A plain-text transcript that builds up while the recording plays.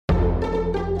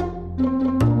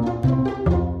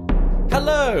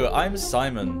Hello, I'm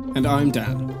Simon. And I'm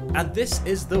Dan. And this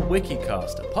is the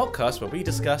Wikicast, a podcast where we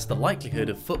discuss the likelihood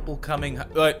of football coming...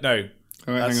 no.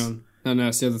 All right, hang on. No,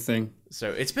 it's the other thing.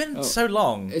 So it's been so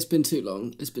long. It's been too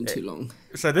long. Too long.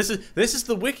 So this is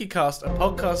the Wikicast, a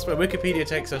podcast where Wikipedia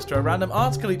takes us to a random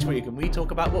article each week and we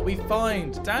talk about what we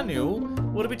find. Daniel,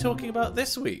 what are we talking about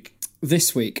this week?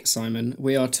 This week, Simon,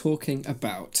 we are talking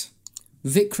about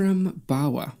Vikram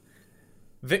Bawa.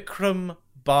 Vikram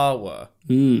Bawa.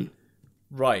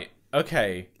 Right,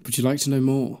 okay. Would you like to know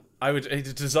more? A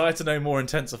desire to know more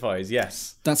intensifies,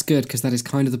 yes. That's good, because that is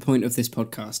kind of the point of this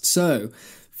podcast. So,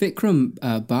 Vikram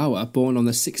Bawa, born on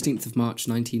the 16th of March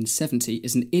 1970,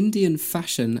 is an Indian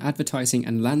fashion, advertising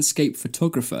and landscape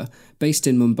photographer based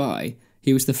in Mumbai.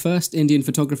 He was the first Indian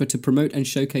photographer to promote and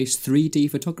showcase 3D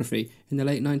photography in the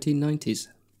late 1990s.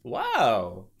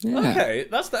 Wow. Yeah. Okay,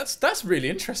 that's really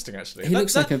interesting, actually. He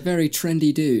looks like a very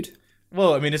trendy dude.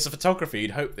 Well, I mean, it's a photographer.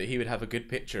 You'd hope that he would have a good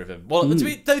picture of him. Well,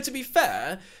 to be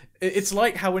fair, it's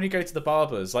like how when you go to the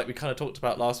barbers, like we kind of talked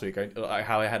about last week,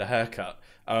 how I had a haircut.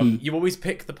 You always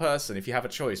pick the person, if you have a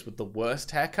choice, with the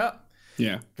worst haircut.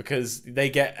 Yeah. Because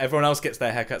everyone else gets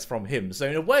their haircuts from him. So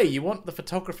in a way, you want the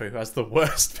photographer who has the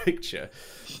worst picture,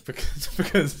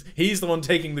 because he's the one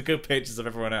taking the good pictures of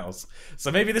everyone else. So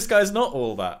maybe this guy's not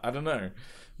all that. I don't know.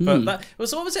 But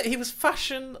so what was it? He was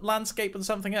fashion, landscape, and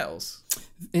something else.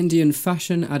 Indian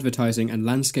fashion, advertising, and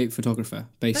landscape photographer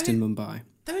based in Mumbai.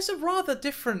 Those are rather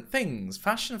different things.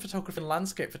 Fashion photography and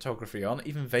landscape photography aren't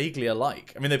even vaguely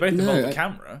alike. I mean, they both involve a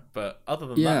camera, but other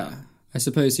than that, I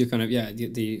suppose you're kind of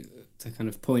the kind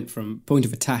of point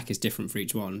of attack is different for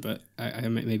each one, but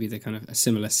maybe the kind of a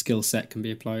similar skill set can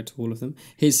be applied to all of them.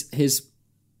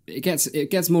 It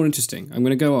gets more interesting. I'm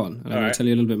going to go on and I'm going to tell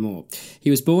you a little bit more.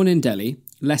 He was born in Delhi.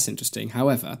 Less interesting.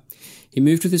 However, he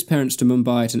moved with his parents to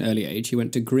Mumbai at an early age. He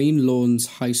went to Green Lawns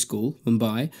High School,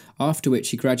 Mumbai, after which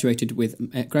he graduated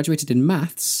in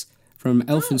maths from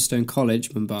Elphinstone College,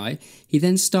 Mumbai. He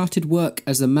then started work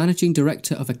as the managing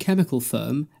director of a chemical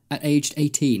firm at aged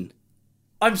 18.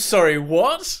 I'm sorry,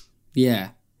 what? Yeah.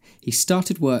 He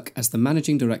started work as the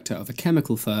managing director of a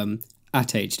chemical firm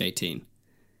at aged 18.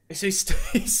 So he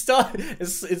started...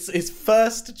 His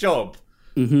first job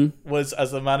was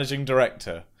as the managing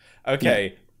director.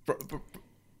 Okay. Yeah.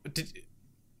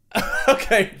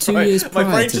 Okay. 2 years prior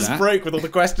My brain to just that, broke with all the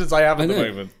questions I have at the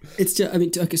moment. It's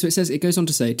just, so it goes on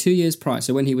to say 2 years prior,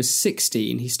 so when he was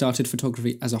 16, he started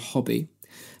photography as a hobby.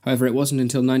 However, it wasn't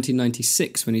until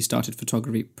 1996 when he started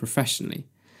photography professionally.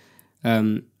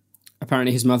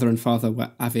 Apparently his mother and father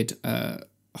were avid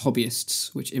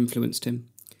hobbyists, which influenced him.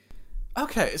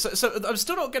 Okay, so I'm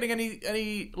still not getting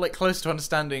any like close to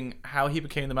understanding how he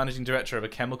became the managing director of a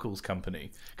chemicals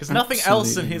company, because nothing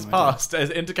else in his past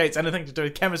indicates anything to do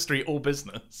with chemistry or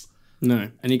business.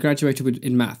 No, and he graduated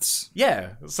in maths.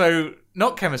 Yeah, so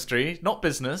not chemistry, not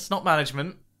business, not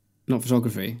management, not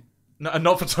photography. No,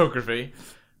 not photography.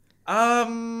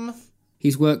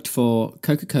 He's worked for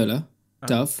Coca-Cola,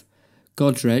 Dove,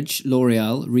 Godrej,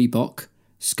 L'Oreal, Reebok,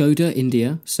 Skoda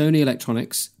India, Sony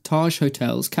Electronics, Taj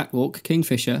Hotels, Catwalk,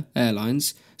 Kingfisher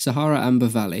Airlines, Sahara Ambi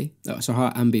Valley, the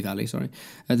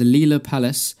Leela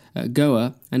Palace,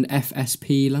 Goa, and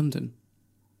FSP London.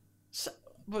 So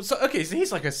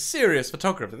he's like a serious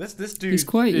photographer. This dude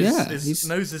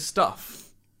knows his stuff.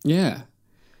 Yeah.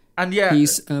 And yeah,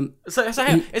 he's can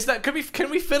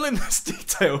we fill in this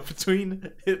detail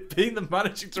between it being the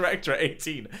managing director at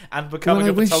 18 and becoming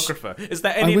a photographer? Is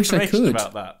there any information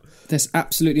about that? There's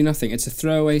absolutely nothing. It's a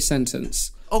throwaway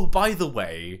sentence. Oh, by the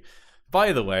way,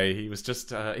 he was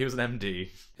just he was an MD.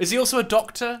 Is he also a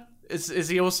doctor? Is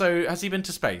he also, has he been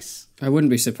to space? I wouldn't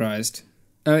be surprised.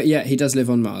 Yeah, he does live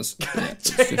on Mars. Yeah,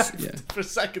 For a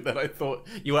second then I thought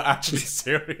you were actually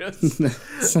serious. No,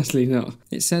 sadly not.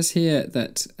 It says here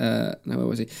that, where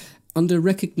was he? Under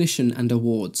recognition and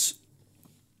awards,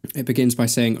 it begins by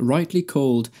saying, rightly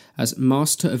called as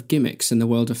Master of Gimmicks in the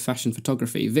world of fashion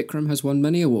photography, Vikram has won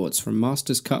many awards from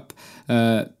Masters Cup,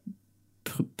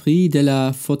 Prix de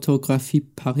la Photographie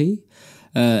Paris,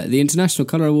 the International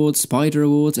Colour Awards, Spider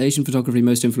Awards, Asian Photography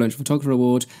Most Influential Photographer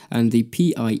Award, and the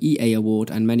PIEA Award,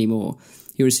 and many more.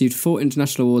 He received 4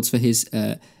 international awards for his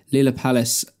Leela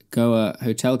Palace Goa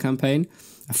hotel campaign,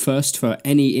 a first for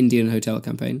any Indian hotel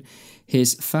campaign.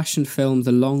 His fashion film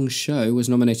The Long Show was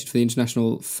nominated for the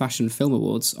International Fashion Film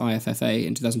Awards, IFFA,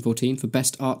 in 2014 for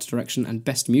Best Art Direction and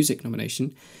Best Music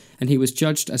nomination, and he was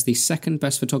judged as the second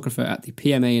best photographer at the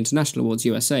PMA International Awards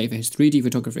USA for his 3D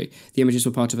photography. The images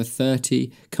were part of a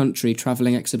 30-country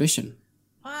travelling exhibition.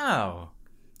 Wow.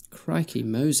 Crikey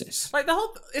Moses. Like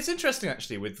it's interesting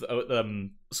actually with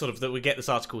sort of that we get this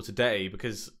article today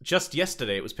because just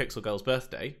yesterday it was Pixel Girl's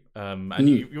birthday, and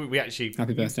we actually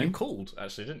happy birthday. You called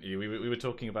actually, didn't you? We were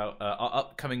talking about our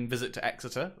upcoming visit to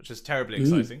Exeter, which is terribly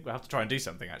exciting. We'll have to try and do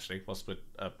something actually whilst we're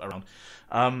around.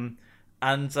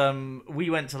 And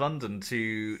we went to London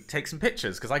to take some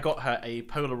pictures because I got her a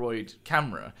Polaroid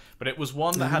camera, but it was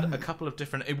one that had a couple of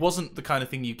different. It wasn't the kind of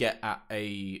thing you get at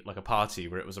a party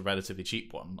where it was a relatively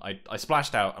cheap one. I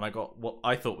splashed out and I got what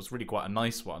I thought was really quite a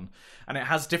nice one, and it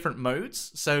has different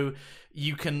modes. So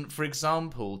you can, for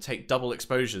example, take double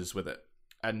exposures with it.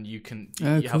 And you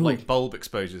have like bulb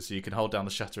exposures, so you can hold down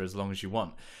the shutter as long as you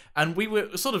want. And we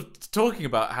were sort of talking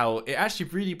about how it actually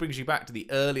really brings you back to the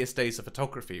earliest days of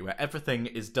photography, where everything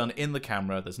is done in the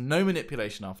camera. There's no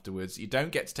manipulation afterwards. You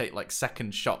don't get to take like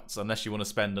second shots unless you want to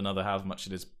spend another however much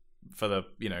it is for the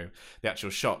the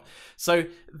actual shot. So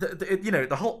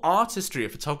the whole artistry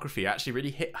of photography actually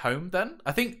really hit home then.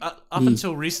 I think up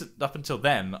until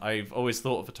then, I've always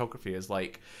thought of photography as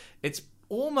like it's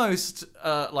almost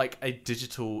like a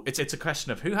digital. It's a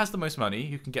question of who has the most money,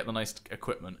 who can get the nice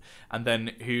equipment, and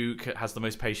then who has the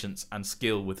most patience and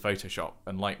skill with Photoshop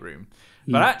and Lightroom.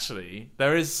 But actually,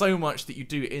 there is so much that you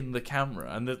do in the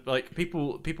camera, and like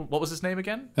people. What was his name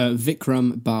again?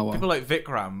 Vikram Bawa. People like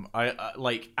Vikram, I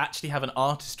like actually have an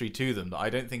artistry to them that I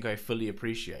don't think I fully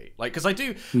appreciate. Like, because I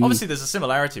do. Obviously, there's a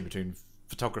similarity between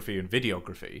photography and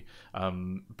videography,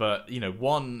 but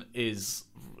one is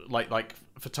like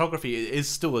photography is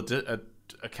still a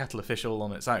kettle of fish all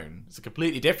on its own. It's a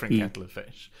completely different kettle of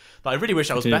fish that I really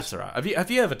wish I was better at. Have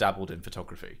you ever dabbled in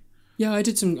photography? Yeah, I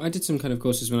did some kind of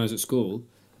courses when I was at school.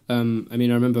 I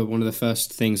remember one of the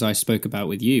first things I spoke about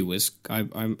with you was I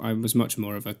was much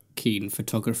more of a keen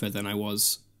photographer than I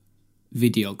was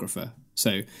videographer.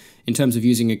 So in terms of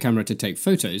using a camera to take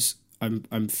photos,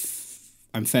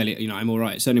 I'm fairly, I'm all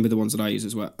right, certainly with the ones that I use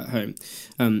as well at home.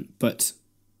 But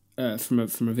from a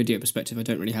video perspective, I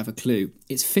don't really have a clue.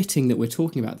 It's fitting that we're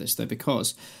talking about this, though,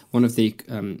 because one of the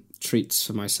treats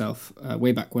for myself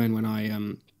way back when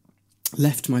I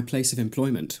left my place of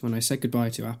employment, when I said goodbye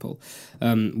to Apple,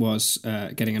 was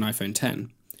getting an iPhone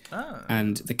 10. Oh.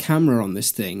 And the camera on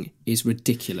this thing is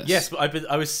ridiculous. Yes, but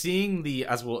I was seeing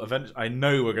I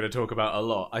know we're going to talk about a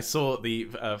lot. I saw the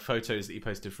photos that you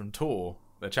posted from tour,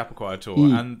 the Chapel Choir tour,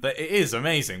 and it is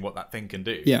amazing what that thing can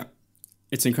do. Yeah,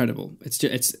 it's incredible.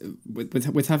 It's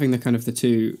with having the kind of the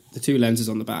two lenses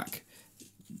on the back,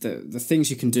 the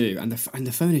things you can do, and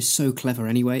the phone is so clever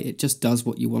anyway. It just does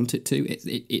what you want it to.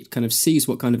 It kind of sees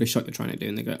what kind of a shot you're trying to do,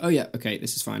 and they go, oh yeah, okay,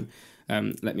 this is fine.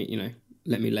 Let me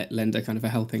lend a kind of a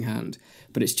helping hand.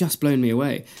 But it's just blown me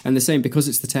away. And the same, because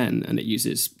it's the 10 and it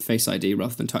uses Face ID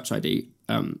rather than Touch ID.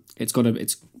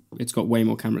 It's got way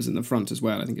more cameras in the front as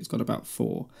well. I think it's got about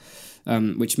 4,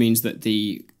 which means that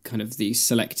the kind of the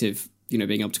selective,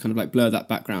 being able to kind of like blur that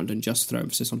background and just throw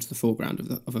emphasis onto the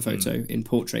foreground of a photo in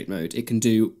portrait mode, it can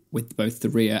do with both the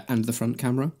rear and the front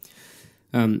camera.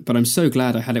 But I'm so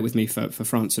glad I had it with me for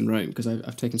France and Rome, because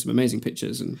I've taken some amazing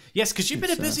pictures. And yes, because you've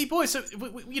been a busy boy. So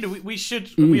we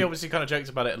should. We obviously kind of joked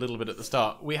about it a little bit at the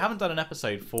start. We haven't done an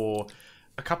episode for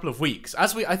a couple of weeks, I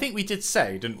think we did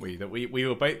say, didn't we, that we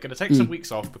were both going to take some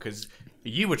weeks off because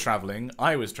you were travelling,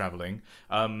 I was travelling.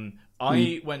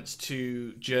 I went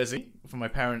to Jersey for my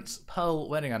parents' pearl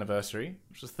wedding anniversary,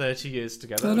 which was 30 years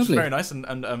together, which was very nice, and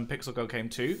Pixel Girl came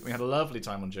too. We had a lovely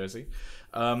time on Jersey.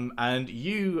 And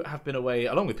you have been away,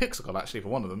 along with Pixel Girl actually, for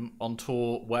one of them, on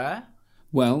tour where?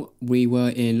 Well, we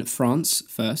were in France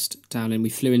first, we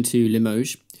flew into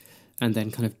Limoges, and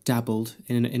then kind of dabbled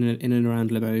in and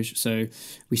around Limoges. So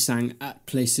we sang at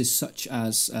places such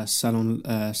as Salon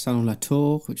La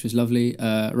Tour, which was lovely,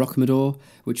 Rocamadour,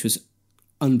 which was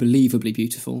unbelievably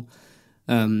beautiful.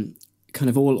 Kind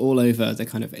of all over the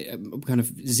kind of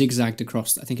zigzagged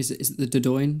across. I think is it the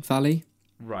Dordogne Valley,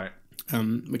 right?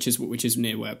 Which is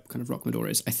near where kind of Rocamadour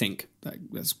is. I think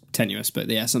that's tenuous, but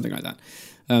yeah, something like that.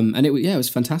 And it was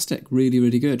fantastic, really,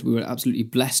 really good. We were absolutely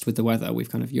blessed with the weather.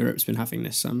 Europe's been having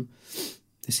this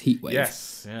heat wave.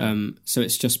 Yes. Yeah. So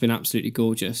it's just been absolutely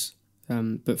gorgeous.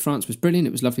 But France was brilliant.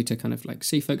 It was lovely to kind of like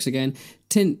see folks again.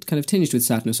 Kind of tinged with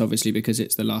sadness, obviously, because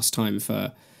it's the last time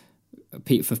for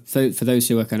those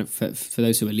who are kind of for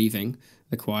those who are leaving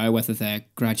the choir, whether they're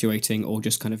graduating or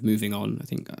just kind of moving on. I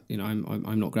think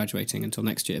I'm not graduating until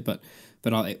next year, but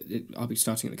I'll be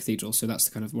starting at the cathedral, so that's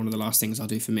kind of one of the last things I'll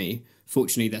do for me.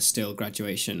 Fortunately, there's still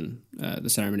graduation, the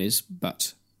ceremonies,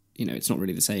 but it's not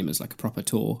really the same as like a proper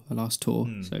tour, a last tour.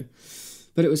 So,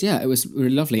 but it was really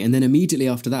lovely. And then immediately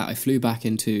after that, I flew back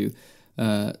into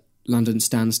London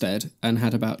Stansted and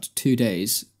had about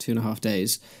 2.5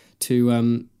 days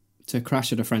to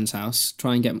crash at a friend's house,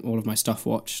 try and get all of my stuff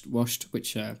washed,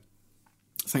 which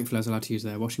thankfully I was allowed to use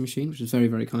their washing machine, which was very,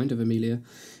 very kind of Amelia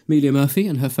Murphy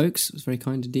and her folks. It was very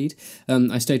kind indeed.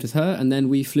 I stayed with her, and then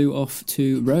we flew off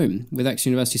to Rome with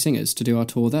ex-university singers to do our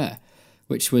tour there,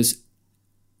 which was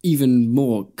even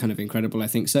more kind of incredible, I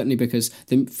think, certainly because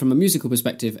from a musical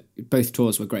perspective, both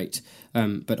tours were great.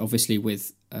 But obviously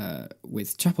with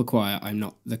chapel choir, I'm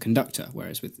not the conductor,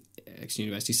 whereas with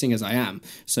ex-university singers, I am.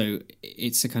 So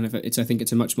it's I think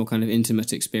it's a much more kind of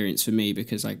intimate experience for me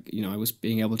because I was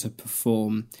being able to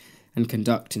perform and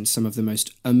conduct in some of the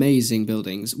most amazing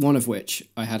buildings, one of which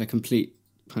I had a complete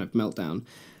kind of meltdown.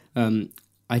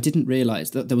 I didn't realise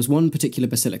that there was one particular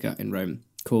basilica in Rome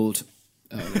called...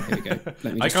 Oh, no, here we go.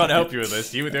 I can't help you with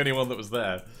this. You were the only one that was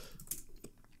there.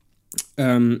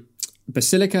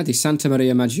 Basilica di Santa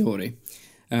Maria Maggiore.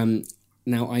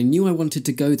 Now, I knew I wanted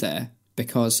to go there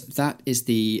because that's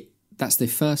the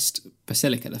first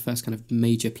basilica, the first kind of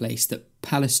major place that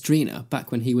Palestrina, back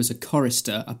when he was a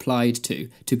chorister, applied to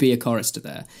be a chorister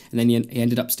there. And then he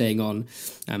ended up staying on.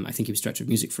 I think he was director of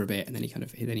music for a bit, and then he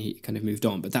kind of moved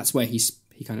on. But that's where he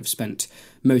kind of spent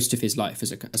most of his life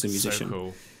as a musician. So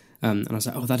cool. And I was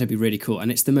like, oh, that'd be really cool.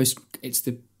 And it's the most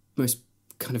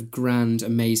kind of grand,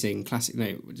 amazing, classic,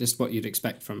 just what you'd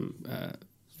expect from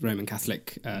Roman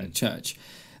Catholic church.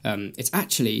 It's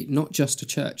actually not just a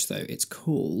church, though. It's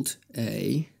called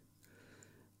a,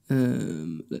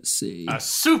 let's see. A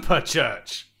super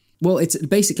church! Well, it's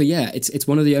basically, it's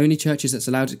one of the only churches that's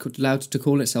allowed to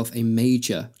call itself a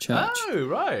major church. Oh,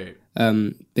 right.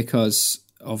 Because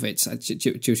of its,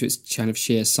 due to its kind of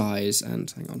sheer size and,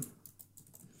 hang on.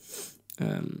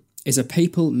 Is a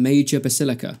papal major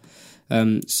basilica.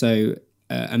 A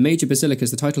major basilica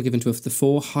is the title given to the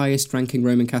 4 highest-ranking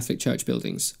Roman Catholic church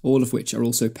buildings, all of which are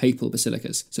also papal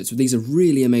basilicas. So these are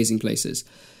really amazing places.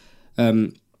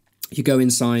 You go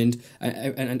inside,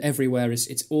 and everywhere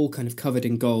it's all kind of covered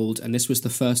in gold, and this was the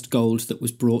first gold that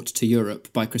was brought to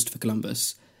Europe by Christopher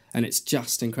Columbus. And it's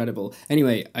just incredible.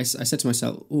 Anyway, I said to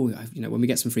myself, when we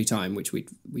get some free time, which we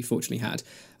fortunately had,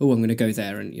 I'm going to go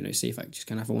there and see if I just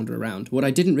kind of have a wander around. What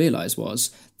I didn't realise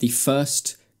was the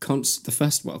first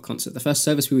service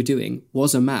we were doing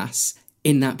was a mass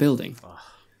in that building. Oh,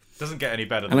 doesn't get any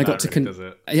better than that, does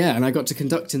it? Yeah, and I got to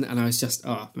conduct, and I was just,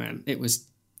 I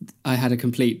had a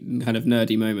complete kind of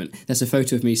nerdy moment. There's a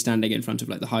photo of me standing in front of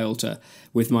like the high altar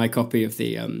with my copy of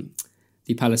the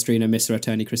Palestrina Missa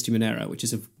Eterni Christi Monera, which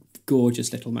is a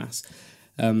gorgeous little mass.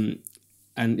 I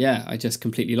just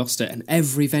completely lost it. And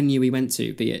every venue we went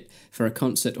to, be it for a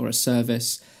concert or a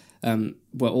service,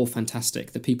 were all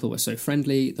fantastic. The people were so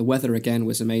friendly. The weather again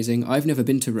was amazing. I've never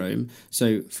been to Rome,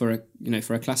 so for a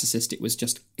classicist, it was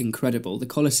just incredible. The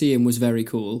Colosseum was very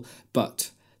cool, but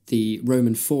the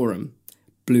Roman Forum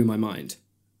blew my mind.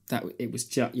 That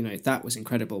was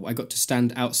incredible. I got to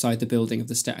stand outside the building of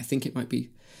the I think it might be.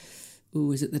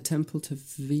 Oh, is it the Temple to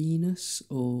Venus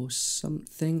or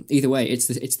something? Either way, it's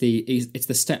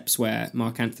the steps where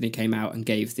Mark Antony came out and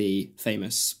gave the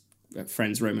famous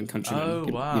Friends, Roman Countrymen,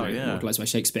 immortalised by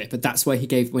Shakespeare. But that's where he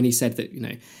gave when he said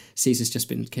that Caesar's just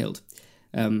been killed,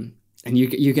 and you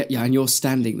get and you're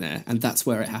standing there, and that's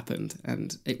where it happened,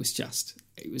 and it was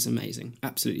amazing,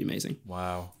 absolutely amazing.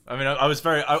 Wow. I mean, I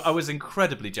was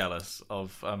incredibly jealous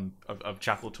of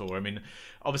Chapel Tour. I mean,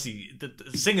 obviously, the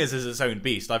Singers is its own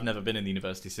beast. I've never been in the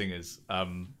University Singers,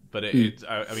 but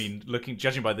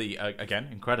judging by the again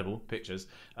incredible pictures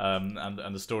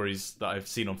and the stories that I've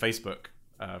seen on Facebook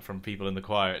from people in the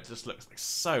choir, it just looks like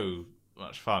so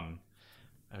much fun.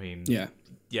 I mean,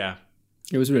 yeah.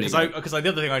 It was really good. Because the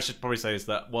other thing I should probably say is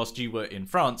that whilst you were in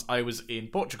France, I was in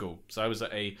Portugal. So I was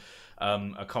at a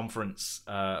conference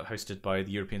hosted by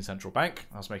the European Central Bank.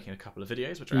 I was making a couple of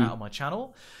videos, which are out on my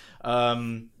channel.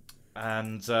 I'm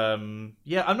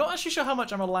not actually sure how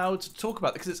much I'm allowed to talk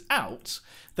about because it's out.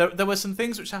 There were some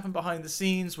things which happened behind the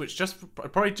scenes, which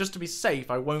probably just to be safe,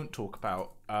 I won't talk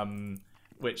about.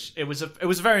 Which it was a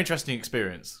very interesting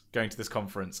experience going to this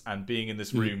conference and being in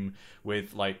this room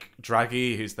with like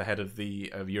Draghi, who's the head of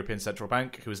the European Central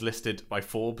Bank, who was listed by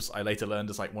Forbes. I later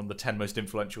learned as like one of the 10 most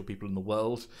influential people in the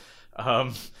world,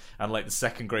 and like the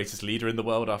second greatest leader in the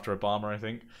world after Obama, I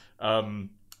think. The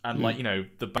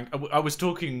bank.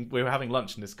 We were having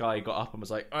lunch, and this guy got up and was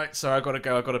like, "All right, so I got to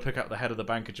go. I got to pick up the head of the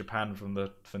Bank of Japan from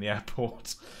the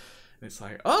airport." It's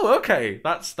like, oh, okay,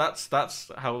 that's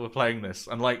how we're playing this,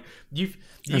 and like you've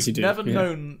never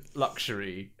known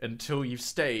luxury until you've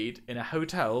stayed in a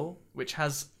hotel which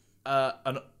has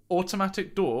an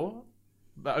automatic door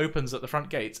that opens at the front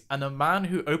gates, and a man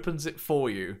who opens it for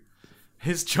you.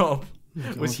 His job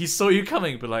was he saw you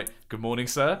coming, but like, "Good morning,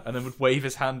 sir," and then would wave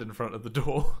his hand in front of the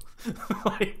door,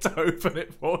 like to open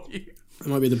it for you. It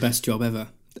might be the best job ever.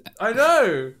 I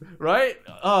know, right?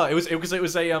 Oh, it was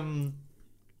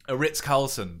a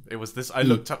Ritz-Carlton. It was this. I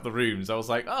looked up the rooms. I was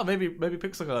like, oh, maybe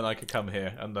Pixel Girl and I could come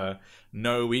here. And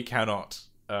no, we cannot.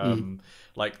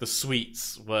 Like the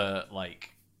suites were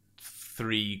like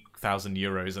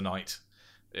 €3,000 a night.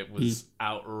 It was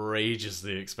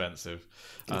outrageously expensive.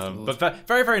 But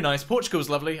very, very nice. Portugal was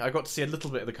lovely. I got to see a little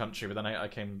bit of the country, but then I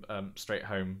came straight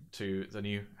home to the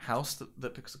new house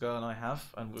that Pixel Girl and I have.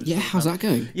 And how's that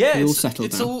going? Yeah, it's all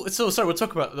settled now. All sorry,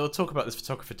 we'll talk about this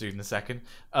photographer dude in a second.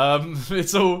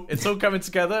 It's all coming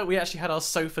together. We actually had our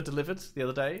sofa delivered the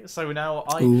other day, so now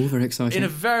very exciting.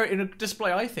 In a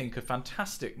display, I think, of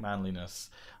fantastic manliness.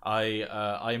 I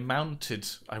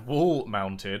wall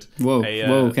mounted.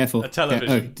 Whoa, careful! A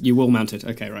television. Oh, you wall mounted.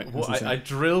 Okay, right. I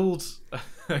drilled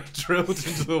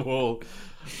into the wall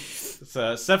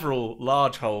several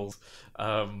large holes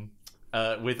with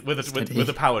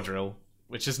a power drill,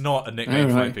 which is not a nickname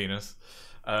for my penis.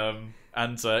 So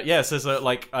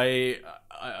like I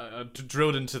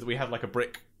drilled into we have like a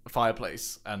brick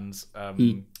fireplace, and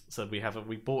so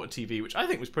we bought a TV, which I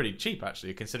think was pretty cheap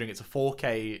actually, considering it's a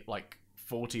 4K like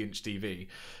 40-inch TV.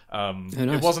 Nice.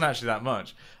 It wasn't actually that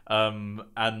much. We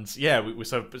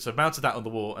so mounted that on the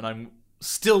wall, and I'm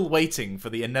still waiting for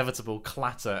the inevitable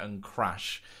clatter and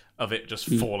crash of it just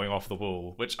falling off the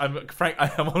wall, which I'm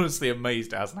honestly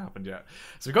amazed it hasn't happened yet.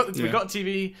 So we got a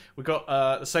TV, we got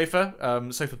the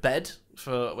sofa bed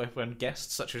for when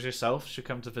guests such as yourself should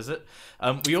come to visit.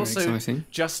 We also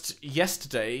just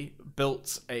yesterday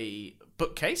built a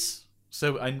bookcase.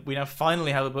 So we now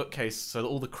finally have a bookcase, so that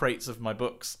all the crates of my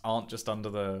books aren't just under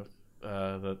the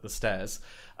stairs.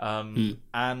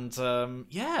 It's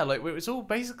all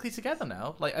basically together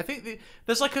now. Like I think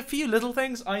there's like a few little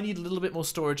things. I need a little bit more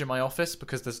storage in my office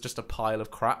because there's just a pile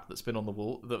of crap that's been on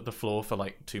the floor for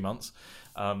like 2 months.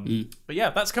 But yeah,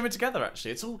 that's coming together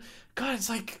actually. It's all it's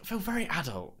like I feel very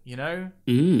adult, you know.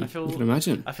 I can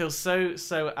imagine. I feel so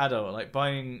adult, like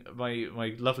buying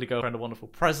my lovely girlfriend a wonderful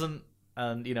present.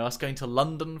 And, you know, us going to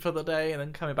London for the day and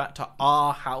then coming back to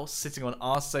our house, sitting on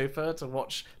our sofa to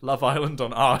watch Love Island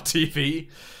on our TV.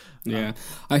 Yeah.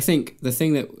 I think the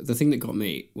thing that got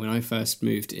me when I first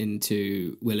moved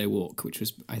into Willow Walk, which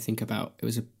was, I think it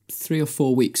was 3 or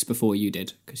 4 weeks before you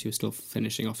did, because you were still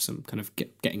finishing off some kind of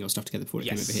getting your stuff together before it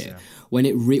came over here.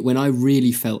 Yeah. When I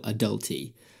really felt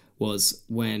adulty was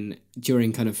when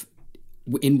during kind of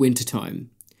in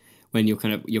wintertime, when you're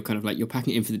kind of like you're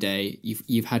packing it in for the day,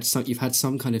 you've had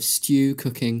some kind of stew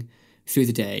cooking through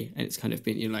the day, and it's kind of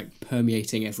been like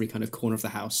permeating every kind of corner of the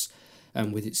house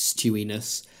with its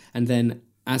stewiness. And then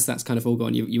as that's kind of all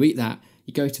gone, you eat that,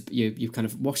 you kind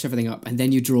of wash everything up, and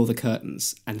then you draw the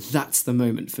curtains, and that's the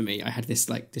moment for me. I had this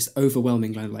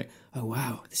overwhelming kind of like, oh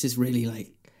wow, this is really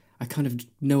like I kind of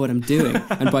know what I'm doing.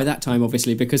 And by that time,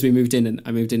 obviously, because we moved in and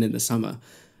I moved in the summer,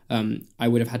 I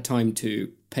would have had time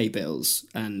to pay bills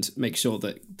and make sure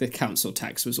that the council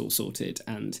tax was all sorted,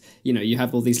 and you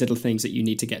have all these little things that you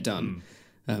need to get done.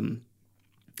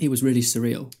 It was really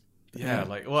surreal. Yeah,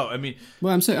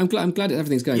 I'm glad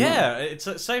everything's going well. Yeah,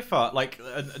 it's so far like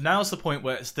now's the point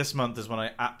where this month is when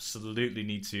I absolutely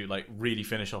need to like really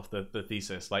finish off the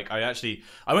thesis. Like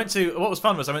what was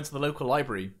fun was I went to the local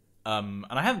library. And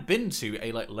I haven't been to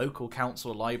a like local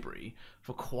council library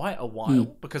for quite a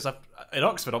while because at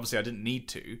Oxford obviously I didn't need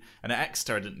to, and at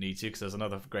Exeter I didn't need to because there's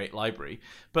another great library.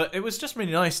 But it was just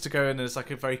really nice to go, and there's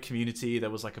like a very community. There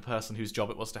was like a person whose job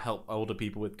it was to help older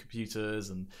people with computers,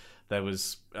 and there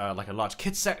was like a large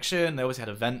kids section. They always had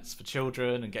events for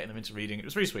children and getting them into reading. It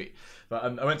was really sweet. But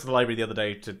I went to the library the other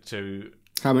day to.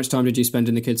 How much time did you spend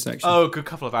in the kids section? Oh, a good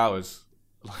couple of hours.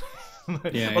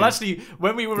 Actually,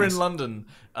 when we were in London,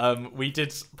 we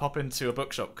did pop into a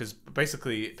bookshop because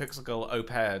basically Pixel Girl au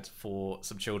paired for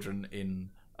some children in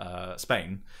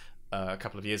Spain a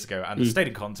couple of years ago, and stayed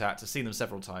in contact. I've seen them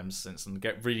several times since, and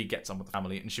really gets on with the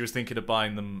family. And she was thinking of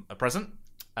buying them a present,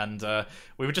 and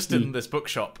we were just in this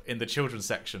bookshop in the children's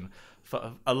section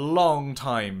for a long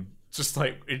time. Just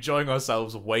like enjoying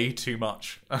ourselves way too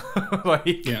much, being like,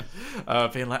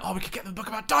 oh, we could get the book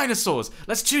about dinosaurs.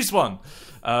 Let's choose one,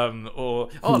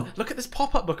 look at this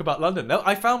pop-up book about London.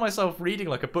 I found myself reading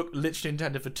like a book literally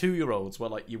intended for 2-year-olds, where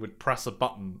like you would press a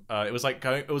button. It was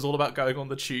all about going on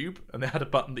the tube, and they had a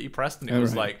button that you pressed, and it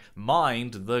was like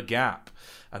mind the gap,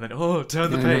 and then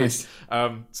turn the page.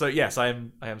 Nice. So yes, I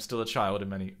am still a child in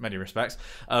many respects.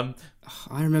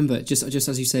 I remember just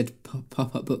as you said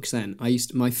pop-up books. Then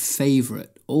my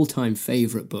all-time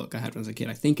favorite book I had when I was a kid.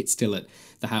 I think it's still at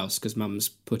the house because Mum's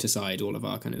put aside all of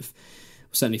our kind of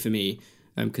certainly for me,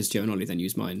 because Joe and Ollie then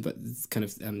used mine, but kind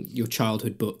of your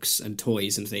childhood books and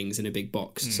toys and things in a big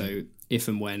box. So if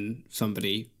and when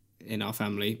somebody in our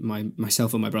family,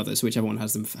 myself or my brothers, whichever one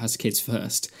has kids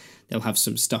first, they'll have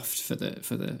some stuff for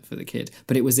the kid.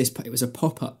 But it was a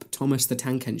pop-up Thomas the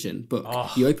Tank Engine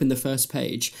book. You open the first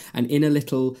page, and in a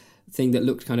little thing that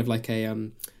looked kind of like a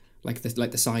like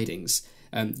the sidings,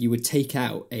 you would take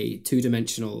out a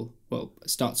two-dimensional, well, it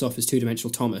starts off as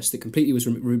two-dimensional Thomas that completely was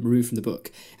removed from the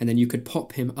book, and then you could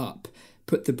pop him up,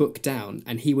 put the book down,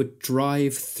 and he would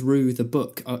drive through the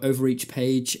book over each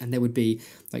page, and there would be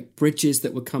like bridges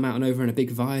that would come out and over in a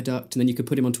big viaduct, and then you could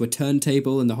put him onto a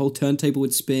turntable and the whole turntable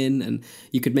would spin, and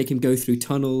you could make him go through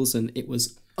tunnels, and it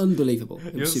was unbelievable.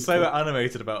 You're so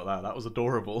animated about that. That was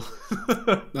adorable.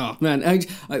 Oh man,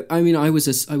 I mean, I was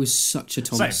such a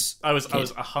Thomas. Same. I was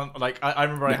I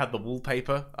remember I had the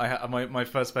wallpaper. I had my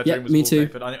first bedroom was me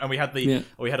wallpapered, too. and we had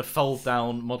we had a fold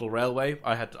down model railway.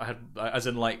 I had as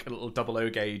in like a little 00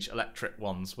 gauge electric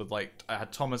ones with like I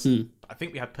had Thomas. I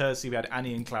think we had Percy. We had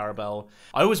Annie and Clarabelle.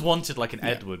 I always wanted like an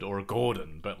Edward or a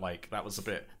Gordon, but like that was a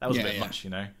bit much, you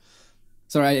know.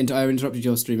 Sorry, I interrupted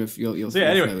your stream of your. So yeah,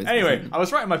 anyway, I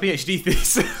was writing my PhD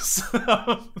thesis.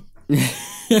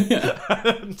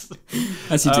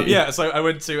 As you do. Yeah, so I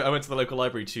went to the local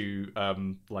library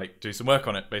to like do some work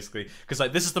on it, basically, because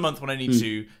like this is the month when I need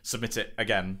to submit it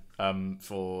again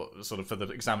for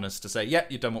the examiners to say, yeah,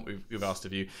 you've done what we've asked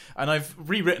of you, and I've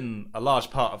rewritten a large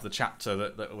part of the chapter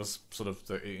that was sort of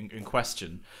in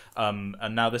question,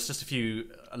 and now there's just a few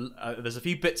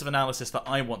bits of analysis that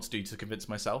I want to do to convince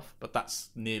myself, but that's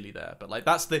nearly there. But like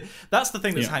that's the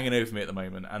thing that's hanging over me at the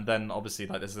moment, and then obviously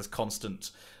like there's this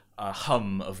constant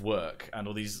hum of work and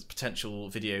all these potential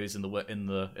videos in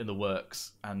the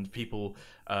works, and people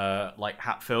like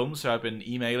Hat Films, who I've been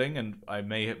emailing, and I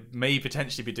may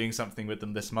potentially be doing something with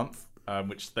them this month,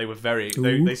 which they were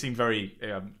they seemed very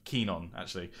keen on,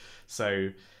 actually.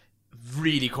 So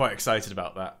really quite excited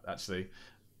about that, actually.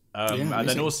 And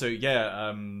then also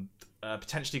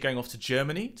potentially going off to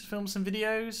Germany to film some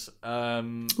videos.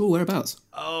 Whereabouts?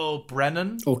 Oh,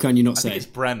 Brennan. Or can you not say? I think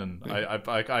it's Brennan.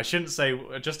 I shouldn't say,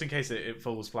 just in case it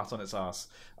falls flat on its ass.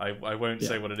 I won't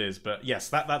say what it is, but yes,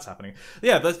 that's happening.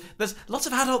 Yeah, there's lots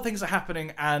of adult things that are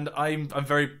happening, and I'm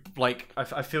very like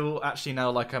I feel actually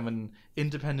now like I'm an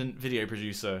independent video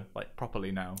producer, like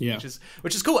properly now. Yeah.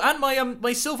 Which is cool. And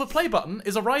my silver play button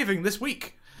is arriving this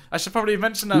week. I should probably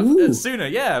mention that sooner.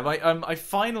 Yeah, I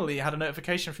finally had a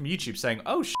notification from YouTube saying,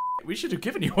 "Oh, we should have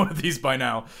given you one of these by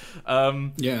now."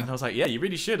 And I was like, "Yeah, you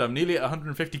really should. I'm nearly at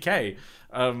 150k."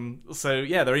 So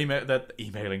yeah,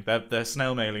 they're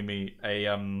snail mailing me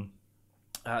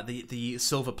the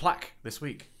silver plaque this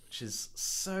week, which is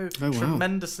so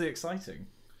tremendously exciting.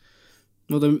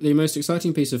 Well, the most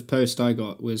exciting piece of post I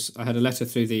got was I had a letter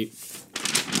through the.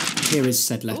 Here is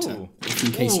said letter,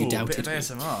 in case you doubted. Bit of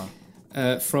ASMR.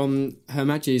 From Her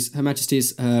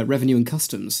Majesty's Revenue and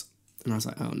Customs, and I was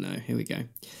like, oh no, here we go.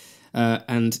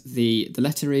 And the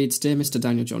letter reads, "Dear Mr.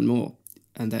 Daniel John Moore,"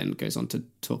 and then goes on to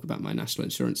talk about my national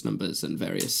insurance numbers and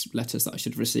various letters that I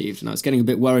should have received. And I was getting a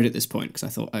bit worried at this point because I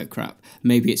thought, oh crap,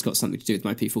 maybe it's got something to do with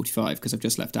my P45 because I've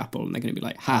just left Apple and they're going to be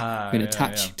like, I'm going to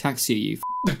tax you.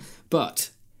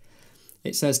 But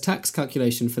it says tax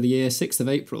calculation for the year 6th of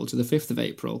April to the 5th of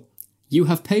April. You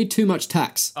have paid too much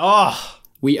tax.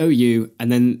 We owe you,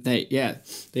 and then they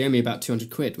owe me about 200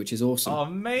 quid, which is awesome. Oh,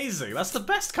 amazing! That's the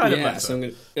best kind of letter. So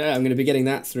I'm going to be getting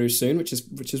that through soon, which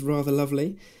is rather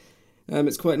lovely.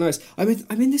 It's quite nice.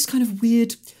 I'm in this kind of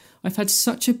weird. I've had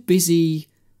such a busy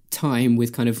time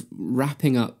with kind of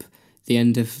wrapping up the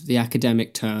end of the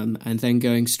academic term, and then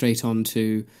going straight on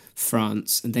to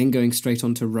France, and then going straight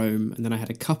on to Rome, and then I had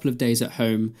a couple of days at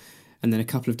home, and then a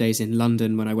couple of days in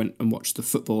London when I went and watched the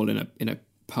football in a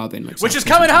pub in which is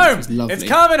coming home. It's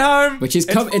coming home. Which is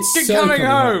it's so coming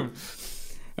home.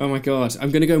 Oh my god! I'm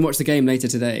going to go and watch the game later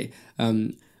today.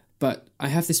 But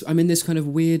I'm in this kind of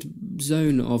weird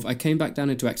zone of I came back down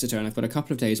into Exeter and I've got a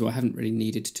couple of days where I haven't really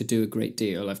needed to do a great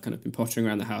deal. I've kind of been pottering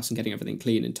around the house and getting everything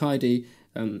clean and tidy,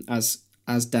 as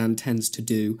Dan tends to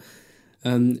do.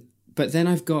 But then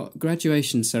I've got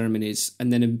graduation ceremonies,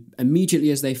 and then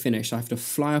immediately as they finish, I have to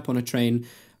fly up on a train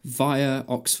via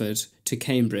Oxford to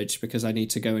Cambridge because I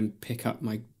need to go and pick up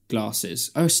my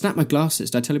glasses. Oh, snap my glasses.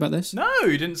 Did I tell you about this? No,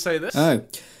 you didn't say this. Oh,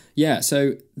 yeah.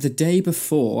 So the day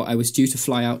before I was due to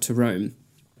fly out to Rome.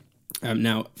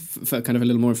 Now, for kind of a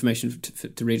little more information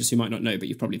to readers who might not know, but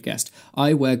you've probably guessed,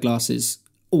 I wear glasses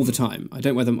all the time. I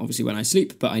don't wear them, obviously, when I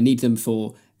sleep, but I need them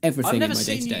for everything in my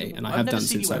day-to-day, and I have done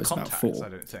since I was about 4. I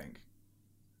don't think.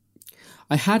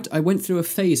 I went through a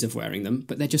phase of wearing them,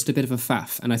 but they're just a bit of a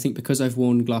faff. And I think because I've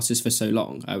worn glasses for so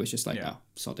long, I was just like, oh,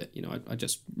 sod it. You know, I'd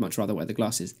just much rather wear the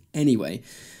glasses. Anyway,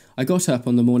 I got up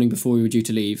on the morning before we were due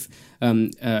to leave.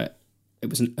 It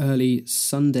was an early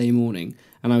Sunday morning,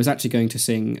 and I was actually going to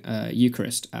sing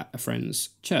Eucharist at a friend's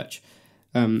church.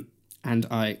 And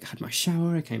I had my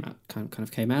shower, I came out, kind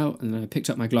of came out, and then I picked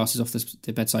up my glasses off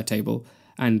the bedside table,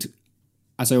 and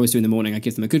as I always do in the morning, I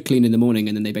give them a good clean in the morning,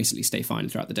 and then they basically stay fine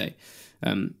throughout the day.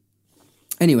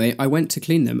 Anyway, I went to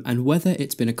clean them, and whether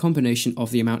it's been a combination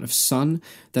of the amount of sun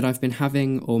that I've been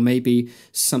having, or maybe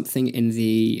something in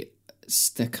the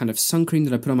kind of sun cream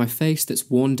that I put on my face that's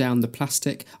worn down the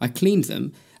plastic, I cleaned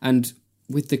them, and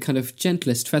with the kind of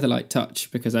gentlest featherlight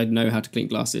touch, because I know how to clean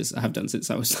glasses, I have done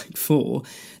since I was like 4,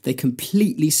 they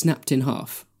completely snapped in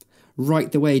half,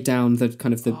 right the way down the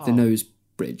kind of the nose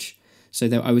bridge. So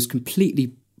that I was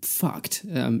completely fucked,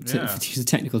 to use a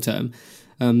technical term.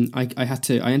 I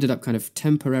ended up kind of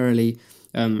temporarily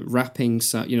wrapping,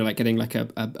 like getting like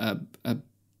a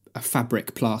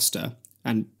fabric plaster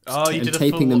and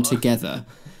taping them together.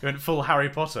 You went full Harry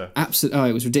Potter. Absolutely. Oh,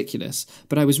 it was ridiculous.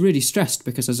 But I was really stressed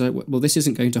because this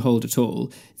isn't going to hold at all.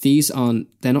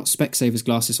 They're not Specsavers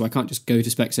glasses, so I can't just go to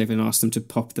Specsavers and ask them to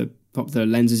pop the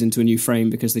lenses into a new frame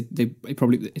because they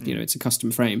probably, it's a custom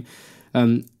frame.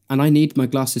 And I need my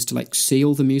glasses to like see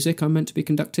all the music I'm meant to be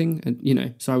conducting,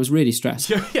 and so I was really stressed.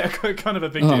 Yeah, kind of a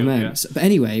big deal. Oh man! Yeah. But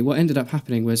anyway, what ended up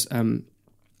happening was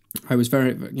I was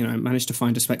very, I managed to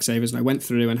find a Specsavers, and I went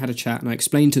through and had a chat, and I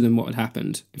explained to them what had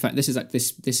happened. In fact, this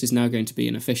is now going to be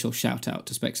an official shout out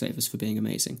to Specsavers for being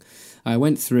amazing. I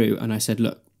went through and I said,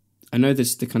 look, I know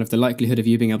the likelihood of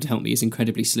you being able to help me is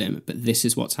incredibly slim, but this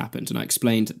is what's happened. And I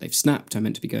explained that they've snapped. I'm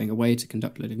meant to be going away to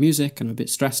conduct a load of music, and I'm a bit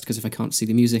stressed because if I can't see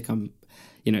the music,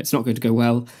 it's not going to go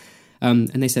well.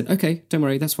 And they said, okay, don't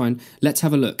worry, that's fine. Let's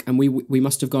have a look. And we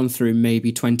must have gone through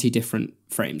maybe 20 different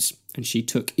frames. And she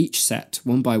took each set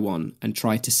one by one and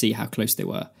tried to see how close they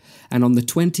were. And on the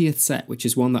 20th set, which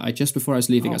is one that just before I was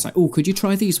leaving, I was like, oh, could you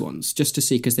try these ones just to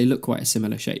see, because they look quite a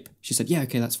similar shape. She said, yeah,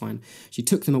 okay, that's fine. She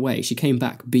took them away. She came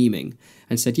back beaming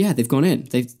and said, yeah, they've gone in.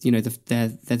 They're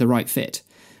the right fit.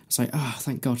 It's like, oh,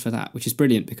 thank God for that, which is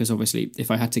brilliant because obviously if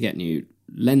I had to get new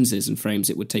lenses and frames,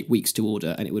 it would take weeks to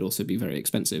order and it would also be very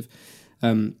expensive.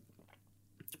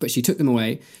 But she took them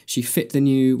away. She fit the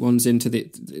new ones into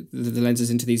the lenses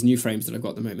into these new frames that I've got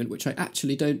at the moment, which I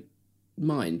actually don't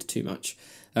mind too much.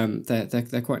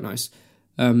 They're quite nice.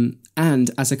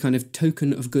 And as a kind of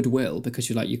token of goodwill, because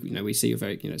we see you're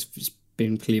very, it's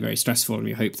been clearly very stressful and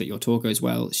we hope that your tour goes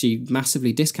well, she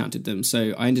massively discounted them.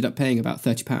 So I ended up paying about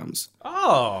 £30.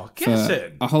 Oh, get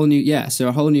it. A whole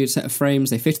new set of frames.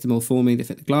 They fitted them all for me. They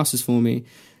fit the glasses for me.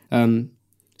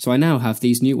 So I now have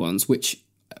these new ones, which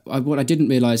what I didn't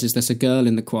realise is there's a girl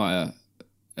in the choir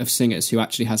of singers who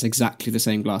actually has exactly the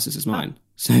same glasses as mine.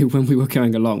 So when we were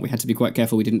going along, we had to be quite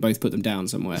careful we didn't both put them down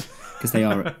somewhere because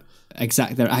they're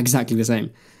exactly the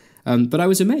same. But I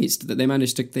was amazed that they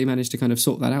managed to kind of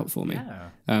sort that out for me.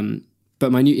 Yeah.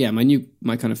 But my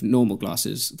kind of normal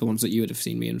glasses, the ones that you would have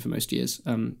seen me in for most years,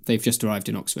 they've just arrived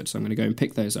in Oxford, so I'm going to go and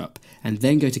pick those up, and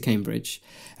then go to Cambridge,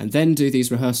 and then do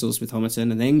these rehearsals with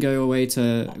Homerton, and then go away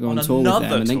to go on tour with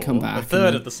them, and then come back. A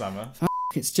third of the summer.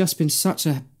 It's just been such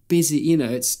a busy,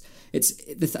 I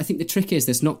think the trick is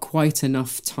there's not quite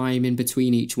enough time in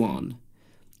between each one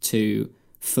to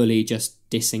fully just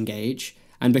disengage.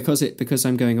 And because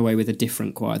I'm going away with a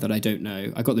different choir that I don't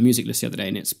know, I got the music list the other day,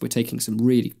 and we're taking some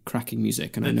really cracking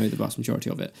music, and I know the vast majority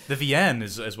of it. The Vienne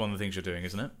is one of the things you're doing,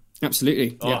 isn't it?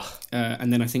 Absolutely. Oh. Yeah.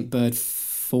 And then I think Bird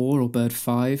 4 or Bird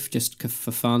 5, just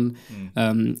for fun.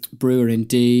 Brewer in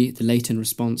D, the Leighton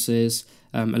responses,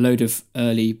 a load of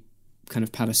early kind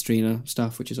of Palestrina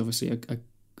stuff, which is obviously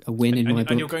a win in my book.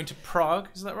 And you're going to Prague,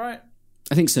 is that right?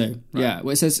 I think so. Right. Yeah.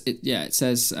 Well, it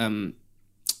says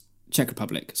Czech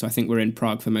Republic, so I think we're in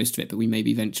Prague for most of it, but we may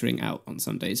be venturing out on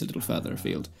some days a little further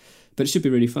afield. But it should be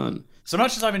really fun. So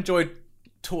much as I've enjoyed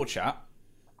Tour Chat,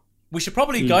 we should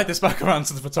probably guide this back around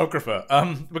to the photographer,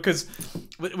 because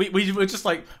we were just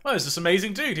like, oh, there's this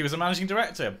amazing dude, he was a managing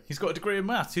director, he's got a degree in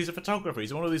maths, he's a photographer,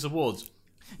 he's won all these awards.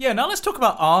 Yeah, now let's talk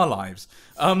about our lives.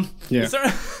 Are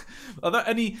there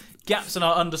any gaps in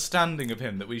our understanding of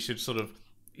him that we should sort of,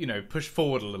 push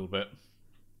forward a little bit?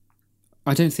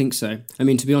 I don't think so. I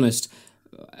mean, to be honest,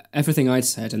 everything I'd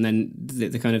said, and then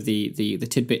the kind of the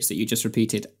tidbits that you just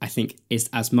repeated, I think is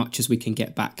as much as we can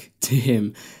get back to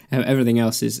him. Everything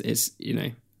else is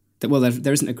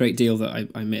there isn't a great deal that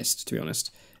I missed, to be honest.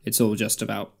 It's all just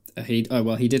about He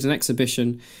did an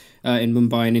exhibition in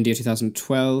Mumbai in India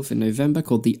 2012 in November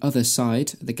called The Other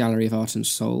Side at the Gallery of Art and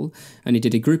Soul, and he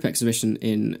did a group exhibition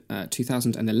in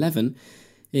 2011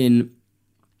 in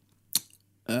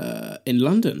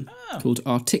London called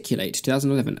Articulate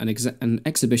 2011, an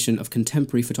exhibition of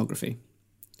contemporary photography.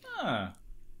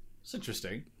 It's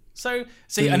interesting. So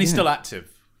and he's still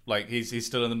active. Like he's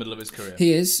still in the middle of his career.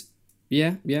 He is.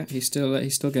 Yeah. He's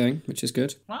still going, which is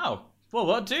good. Wow. Well,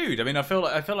 what a dude. I mean, I feel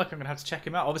like I'm gonna have to check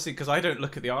him out. Obviously, because I don't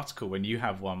look at the article when you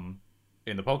have one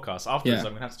in the podcast. Afterwards,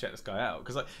 I'm gonna have to check this guy out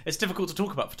because it's difficult to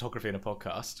talk about photography in a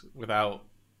podcast without,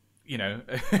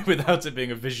 without it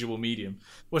being a visual medium.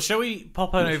 Well, shall we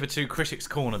pop on over to Critics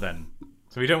Corner then?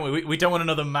 So we don't want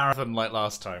another marathon like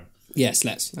last time. Yes,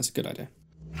 let's. That's a good idea.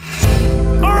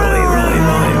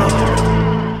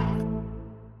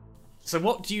 So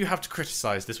what do you have to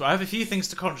criticise this? I have a few things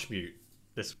to contribute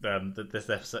this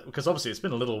episode because obviously it's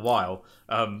been a little while,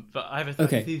 but I have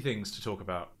a few things to talk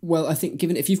about. Well, I think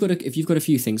if you've got a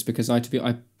few things, because I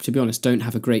to be honest don't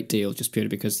have a great deal, just purely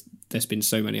because there's been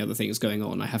so many other things going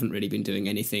on. I haven't really been doing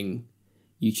anything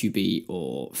YouTube-y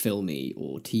or filmy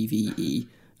or TV-y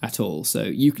at all. So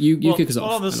you kick us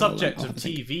off. On the subject of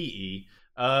TV-y,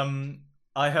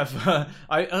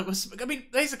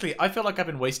 basically, I feel like I've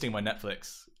been wasting my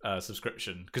Netflix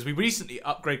subscription because we recently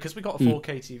upgraded because we got a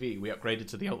 4K TV. We upgraded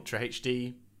to the Ultra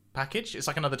HD package. It's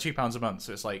like another £2 a month,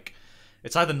 so it's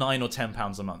either £9 or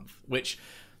 £10 a month, which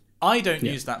I don't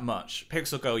use that much.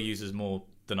 Pixel Girl uses more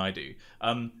than I do.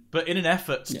 But in an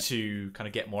effort to kind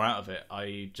of get more out of it,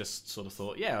 I just sort of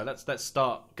thought, let's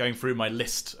start going through my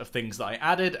list of things that I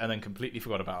added and then completely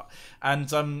forgot about.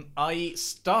 And I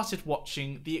started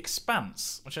watching The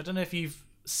Expanse, which I don't know if you've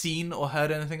seen or heard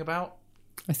anything about.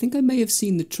 I think I may have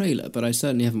seen the trailer, but I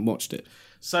certainly haven't watched it.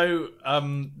 So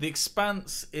The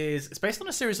Expanse it's based on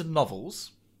a series of novels,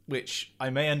 which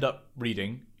I may end up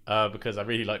reading. Because I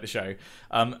really like the show.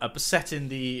 Set in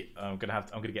the I'm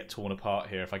gonna get torn apart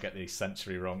here if I get the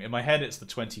century wrong. In my head, it's the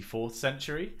 24th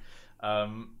century,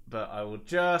 but I will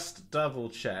just double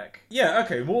check. Yeah,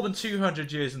 okay, more than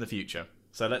 200 years in the future.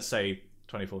 So let's say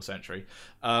 24th century.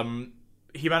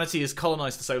 Humanity has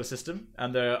colonized the solar system,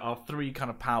 and there are three kind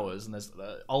of powers. And there's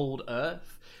the old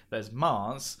Earth, there's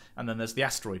Mars, and then there's the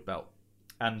asteroid belt.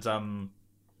 And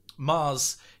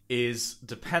Mars is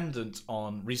dependent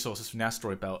on resources from the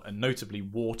asteroid belt, and notably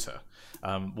water.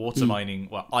 Mining,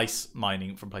 ice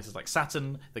mining from places like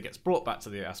Saturn that gets brought back to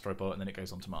the asteroid belt, and then it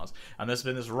goes on to Mars. And there's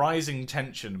been this rising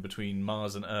tension between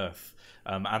Mars and Earth,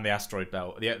 and the asteroid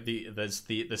belt. There's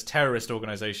this terrorist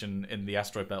organization in the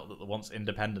asteroid belt that wants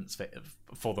independence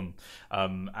for them,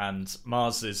 and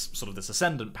Mars is sort of this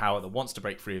ascendant power that wants to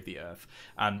break free of the Earth.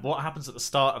 And what happens at the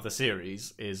start of the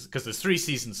series is, because there's 3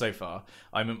 seasons so far,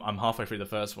 I'm halfway through the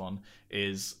first one,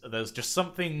 is there's just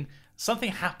something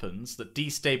happens that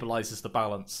destabilizes the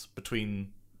balance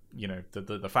between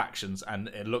the factions, and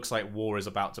it looks like war is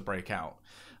about to break out.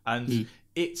 And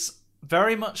it's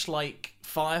very much like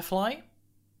Firefly,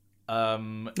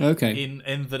 in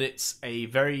that it's a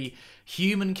very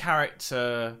human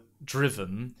character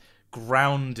driven,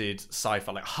 grounded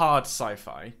sci-fi, like hard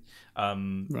sci-fi,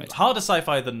 harder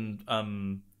sci-fi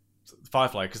than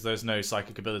Firefly, because there's no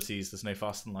psychic abilities, there's no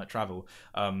faster than light travel.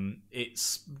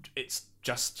 It's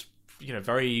just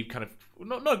very kind of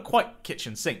not quite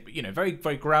kitchen sink, but very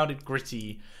very grounded,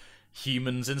 gritty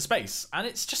humans in space, and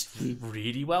it's just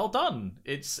really well done.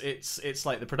 It's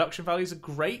like the production values are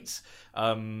great.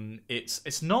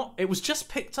 It was just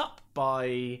picked up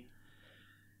by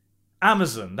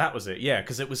Amazon, that was it, yeah,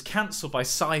 because it was cancelled by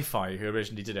Sci-Fi, who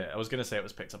originally did it. I was going to say it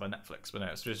was picked up by Netflix, but no,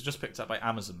 it was just picked up by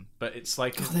Amazon. But it's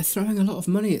like... God, they're throwing a lot of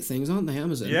money at things, aren't they,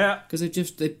 Amazon? Yeah. Because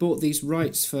they bought these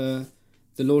rights for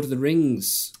the Lord of the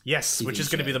Rings. Yes, TV which is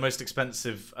going to be the most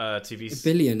expensive TV... $1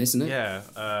 billion, isn't it?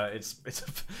 Yeah, it's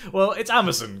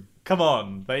Amazon. Come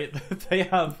on, they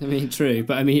have... I mean, true,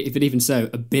 but even so,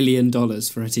 $1 billion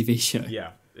for a TV show.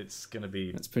 Yeah. It's going to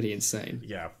be... That's pretty insane.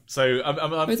 Yeah. So...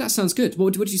 that sounds good.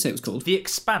 What did you say it was called? The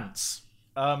Expanse.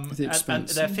 The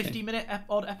Expanse. And they're 50-minute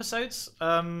odd episodes.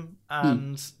 And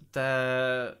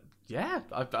they're... Yeah,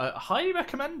 I highly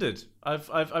recommended.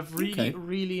 I've really,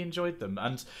 really enjoyed them.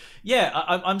 And yeah,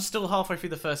 I'm still halfway through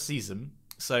the first season,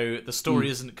 so the story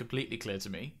isn't completely clear to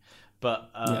me. But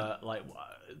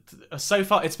so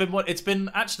far, it's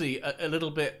been actually a little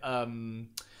bit...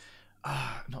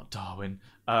 not Darwin.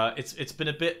 It's been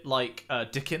a bit like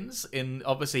Dickens. In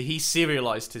obviously he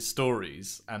serialized his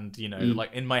stories, and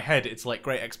like in my head it's like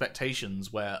Great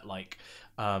Expectations, where like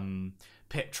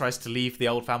Pip tries to leave the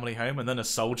old family home, and then a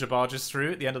soldier barges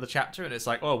through at the end of the chapter, and it's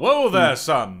like, oh, whoa there,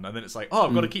 son, and then it's like, oh,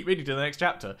 I've got to keep reading to the next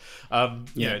chapter.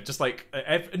 You know, just like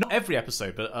not every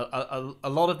episode, but a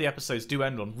lot of the episodes do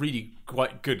end on really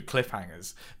quite good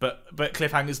cliffhangers, but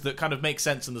cliffhangers that kind of make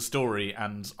sense in the story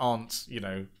and aren't, you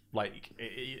know, like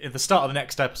at the start of the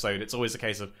next episode, it's always a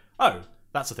case of, oh,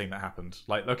 that's the thing that happened.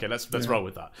 Like, okay, let's roll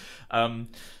with that.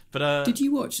 Did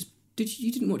you watch?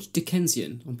 You didn't watch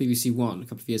Dickensian on BBC One a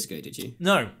couple of years ago, did you?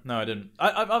 No, I didn't.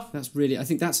 That's really. I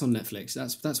think that's on Netflix.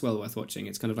 That's well worth watching.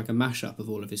 It's kind of like a mashup of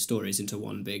all of his stories into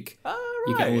one big. Oh,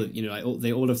 right. You get all, you know, like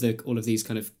all of these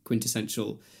kind of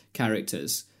quintessential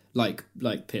characters, like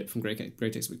Pip from Great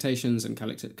Expectations, and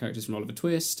characters from Oliver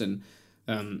Twist, and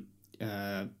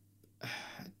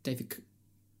David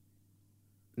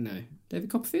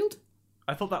Copperfield.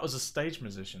 I thought that was a stage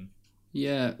musician.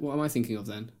 Yeah, what am I thinking of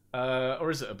then? Or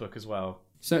is it a book as well?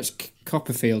 Search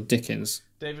Copperfield Dickens.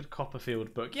 David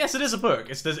Copperfield book. Yes, it is a book.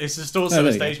 It's just also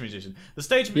a stage musician. The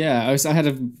stage. Yeah, I had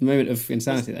a moment of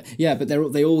insanity there. Yeah, but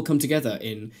they all come together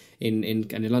in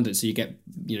London. So you get,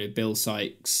 you know, Bill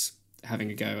Sikes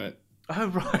having a go at. Oh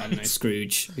right. I don't know,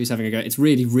 Scrooge, who's having a go. It's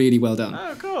really, really well done.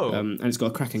 Oh cool. And it's got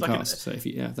a cracking like cast. So if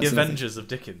you, that's the Avengers of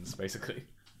Dickens, basically.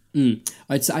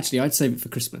 I'd save it for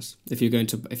Christmas if you're going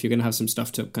to have some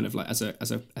stuff to kind of like as a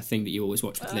thing that you always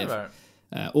watch with Liv,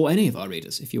 right. Or any of our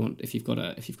readers if you've got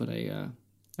a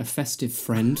festive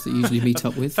friend that you usually meet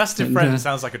up with. Festive friend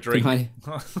sounds like a drink.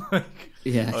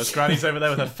 Yeah, oh, Granny's over there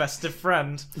with a festive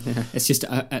friend. Yeah, it's just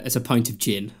it's a pint of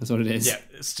gin. That's what it is. Yeah,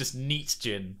 it's just neat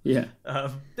gin. Yeah.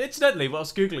 Incidentally, while I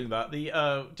was googling that,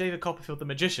 the David Copperfield the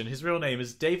magician, his real name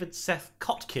is David Seth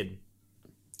Kotkin.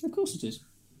 Of course it is.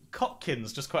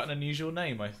 Kotkin's just quite an unusual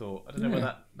name, I thought. I don't know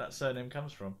where that surname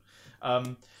comes from.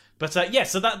 So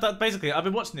that basically, I've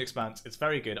been watching The Expanse. It's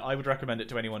very good. I would recommend it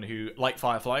to anyone who like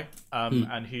Firefly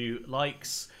and who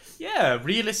likes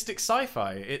realistic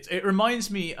sci-fi. It reminds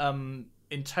me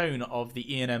in tone of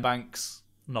the Ian M. Banks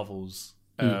novels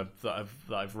that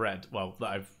I've read. Well,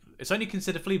 it's only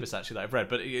Consider Phlebas actually that I've read,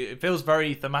 but it feels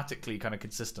very thematically kind of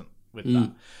consistent with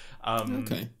that.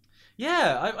 Okay.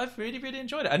 Yeah, I've really, really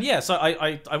enjoyed it. And so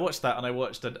I watched that, and I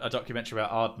watched a documentary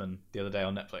about Aardman the other day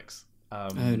on Netflix. Oh,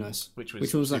 nice. Which one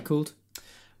was that called?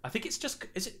 I think it's just...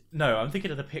 Is it? No, I'm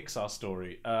thinking of the Pixar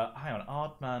story. Hang on,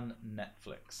 Aardman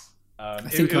Netflix. I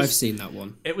think I've seen that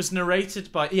one. It was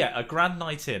narrated by... Yeah, A Grand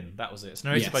Night In, that was it. It's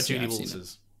narrated by Julie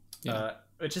Walters. Yeah.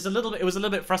 Which is it was a little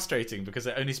bit frustrating because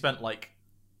it only spent like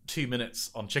 2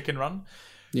 minutes on Chicken Run,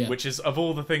 which is, of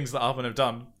all the things that Aardman have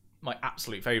done, my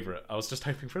absolute favourite. I was just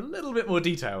hoping for a little bit more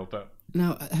detail, but...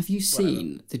 Now, have you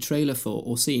seen the trailer for,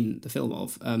 or seen the film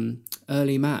of,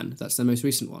 Early Man? That's their most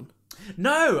recent one.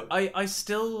 No, I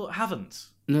still haven't.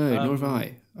 No, nor have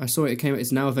I. I saw it.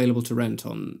 It's now available to rent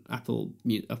on Apple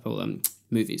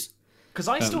Movies. Because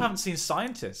I still haven't seen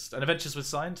Scientists and Adventures with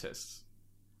Scientists.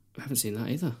 I haven't seen that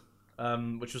either.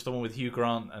 Which was the one with Hugh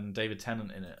Grant and David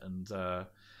Tennant in it, and...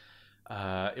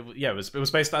 it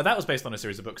was based. That was based on a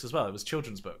series of books as well. It was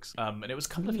children's books, and it was a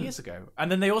couple of years ago.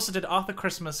 And then they also did Arthur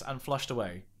Christmas and Flushed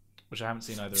Away, which I haven't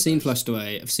seen either. I've seen Flushed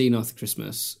Away. I've seen Arthur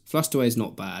Christmas. Flushed Away is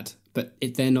not bad, but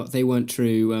they weren't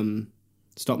true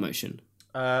stop motion.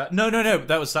 No.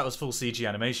 That was full CG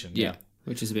animation. Yeah,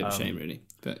 which is a bit of a shame, really.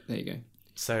 But there you go.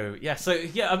 So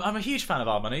I'm a huge fan of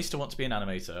Aardman. I used to want to be an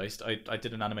animator. I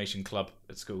did an animation club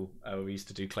at school. We used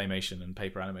to do claymation and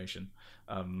paper animation.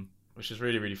 Which is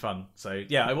really, really fun. So,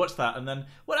 I watched that, and then...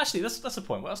 Well, actually, that's the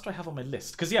point. What else do I have on my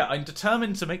list? Because, I'm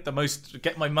determined to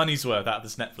get my money's worth out of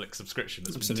this Netflix subscription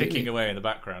that's been ticking away in the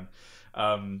background.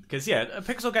 Because,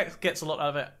 Pixel gets a lot out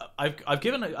of it. I've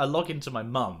given a login to my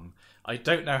mum. I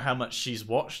don't know how much she's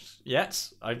watched yet.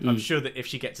 I'm sure that if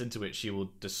she gets into it, she will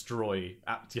destroy,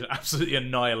 absolutely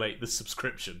annihilate the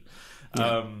subscription.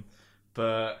 Yeah.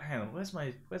 But, hang on, where's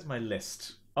my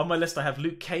list? On my list, I have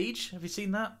Luke Cage. Have you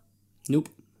seen that? Nope.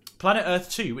 Planet Earth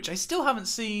 2, which I still haven't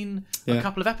seen a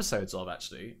couple of episodes of,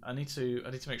 actually. I need to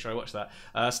make sure I watch that.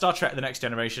 Star Trek The Next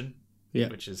Generation,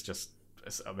 which is just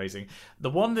amazing.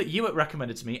 The one that you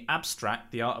recommended to me,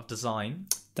 Abstract, The Art of Design.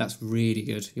 That's really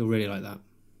good. You'll really like that.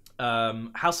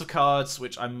 House of Cards,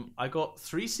 which I got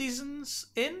 3 seasons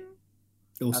in.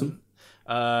 Awesome.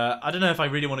 I don't know if I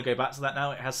really want to go back to that now.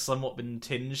 It has somewhat been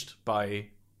tinged by...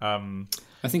 I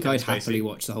think I'd happily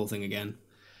watch the whole thing again.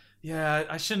 Yeah,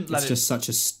 I shouldn't let it... It's just such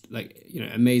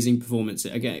a, amazing performance.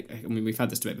 Again, I mean, we've had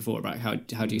this debate before about how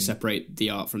do you separate the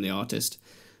art from the artist.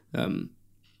 I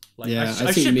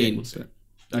should be able to.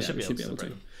 I should be able to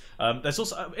separate them. There's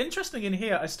also, interesting in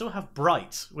here, I still have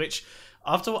Bright, which,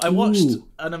 after I watched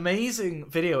an amazing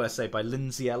video essay by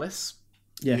Lindsay Ellis,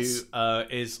 Yes. who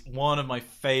is one of my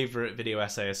favourite video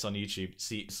essayists on YouTube.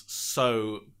 She's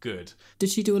so good. Did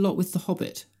she do a lot with The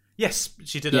Hobbit? Yes,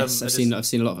 she did. Yes, I've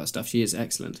seen a lot of her stuff. She is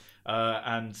excellent.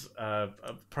 And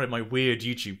probably my weird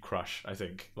YouTube crush, I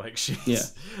think. Like she's, yeah.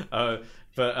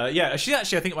 She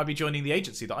actually, I think, might be joining the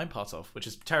agency that I'm part of, which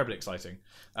is terribly exciting.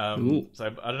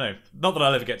 So I don't know. Not that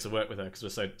I'll ever get to work with her because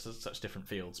we're such different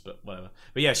fields, but whatever.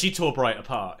 But yeah, she tore Bright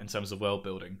apart in terms of world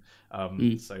building.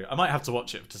 So I might have to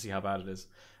watch it to see how bad it is.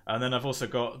 And then I've also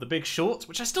got The Big Short,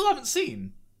 which I still haven't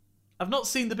seen. I've not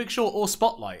seen The Big Short or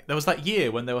Spotlight. There was that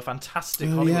year when there were fantastic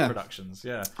Hollywood productions.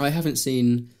 Yeah, I haven't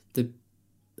seen the.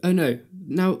 Oh no!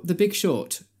 Now The Big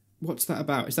Short. What's that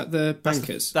about? Is that the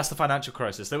bankers? That's the financial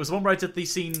crisis. There was one where I did the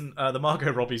scene, the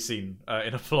Margot Robbie scene,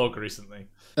 in a vlog recently.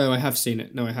 Oh, I have seen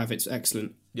it. No, I have. It's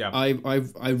excellent. Yeah,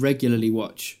 I regularly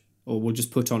watch, or will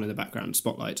just put on in the background,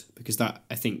 Spotlight, because I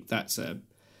think that's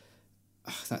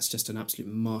just an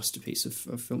absolute masterpiece of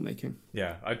filmmaking.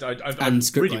 Yeah, I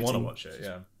really want to watch it.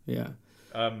 Yeah. Yeah.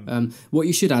 What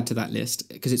you should add to that list,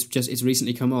 because it's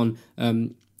recently come on,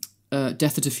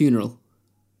 Death at a Funeral.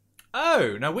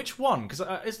 Oh, now which one? Because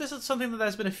is this something that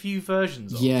there's been a few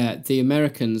versions of? Yeah, the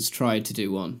Americans tried to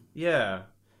do one. Yeah.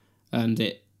 And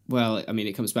it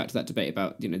comes back to that debate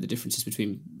about, the differences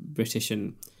between British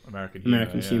and American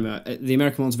humour. The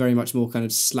American one's very much more kind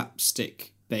of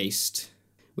slapstick based,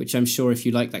 which I'm sure if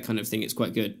you like that kind of thing, it's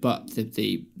quite good. But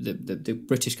the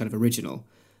British kind of original,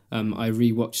 I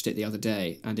rewatched it the other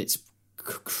day, and it's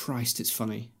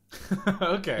funny.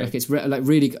 Okay. Like it's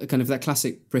really kind of that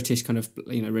classic British kind of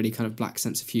really kind of black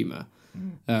sense of humour,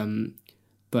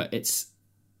 but it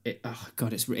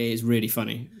is really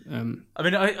funny. I mean,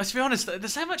 to be honest,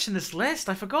 there's so much in this list.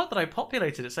 I forgot that I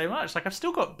populated it so much. Like I've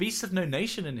still got Beasts of No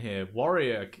Nation in here,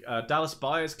 Warrior, Dallas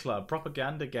Buyers Club,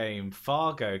 Propaganda Game,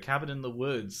 Fargo, Cabin in the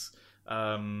Woods.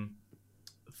 13.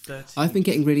 I've been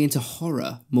getting really into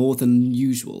horror more than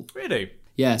usual. Really?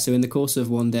 Yeah, so in the course of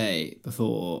one day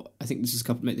before, I think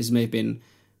this may have been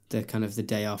the kind of the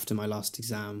day after my last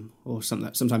exam or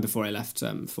sometime before I left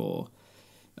for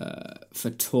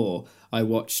tour, I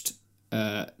watched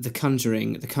The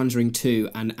Conjuring 2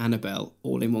 and Annabelle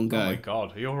all in one go. Oh my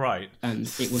god, you're right. And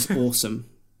it was awesome.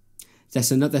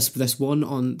 There's a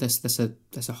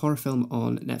horror film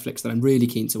on Netflix that I'm really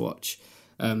keen to watch,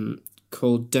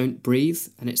 called Don't Breathe,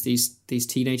 and it's these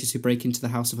teenagers who break into the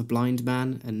house of a blind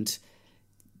man, and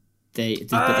they've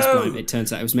got this blind. It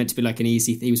turns out it was meant to be like an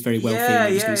easy. He was very wealthy and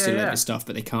he was going to steal his stuff,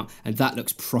 but they can't. And that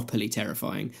looks properly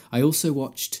terrifying. I also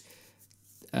watched.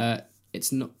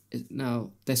 There's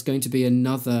going to be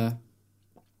another.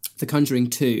 The Conjuring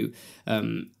 2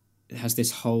 has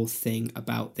this whole thing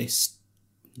about this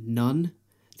nun,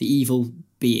 the evil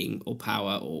being or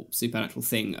power or supernatural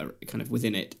thing kind of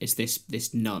within it is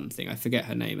this nun thing. I forget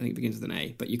her name. I think it begins with an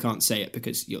A, but you can't say it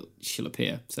because she'll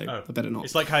appear. So I better not.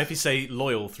 It's like how if you say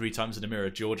loyal 3 times in a mirror,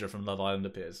 Georgia from Love Island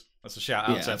appears. That's a shout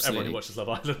out to everyone who watches Love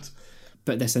Island.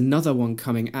 But there's another one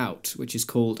coming out, which is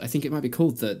called, I think it might be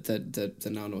called the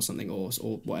nun or something, or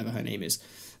whatever her name is,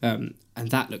 and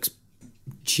that looks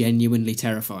genuinely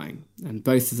terrifying. And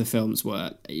both of the films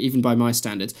were, even by my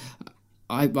standards,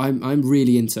 I'm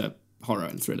really into horror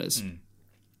and thrillers.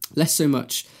 Less so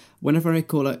much. Whenever I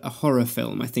call it a horror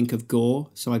film, I think of gore,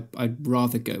 so I'd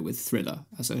rather go with thriller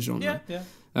as a genre. Yeah.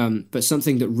 But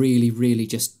something that really, really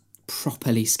just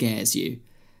properly scares you.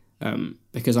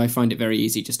 Because I find it very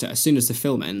easy just to, as soon as the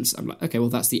film ends, I'm like, okay, well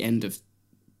that's the end of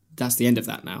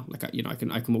that now. Like I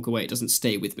can walk away. It doesn't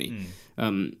stay with me,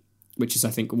 which is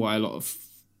I think why a lot of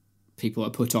people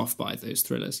are put off by those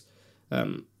thrillers.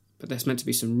 But there's meant to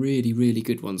be some really, really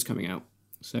good ones coming out,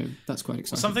 so that's quite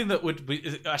exciting. Something that would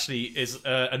be actually is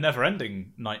a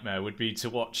never-ending nightmare would be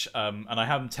to watch, and I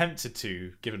am tempted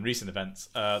to, given recent events,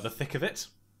 The Thick of It.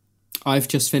 I've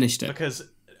just finished it because.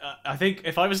 I think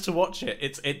if I was to watch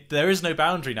it, there is no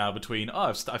boundary now between,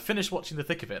 I've finished watching The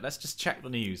Thick of It, let's just check the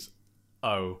news.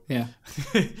 Yeah.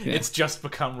 It's just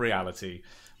become reality.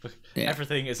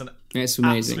 Everything is it's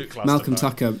amazing. Absolute clusterfuck. Malcolm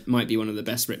Tucker might be one of the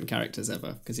best written characters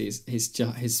ever, because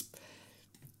his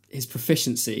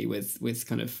proficiency with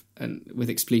kind of and with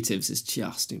expletives is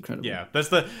just incredible. Yeah,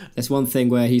 there's one thing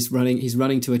where he's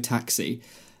running to a taxi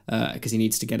because he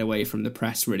needs to get away from the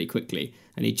press really quickly,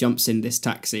 and he jumps in this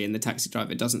taxi, and the taxi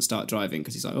driver doesn't start driving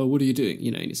because he's like, "Oh, what are you doing?"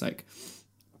 And he's like,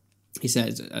 he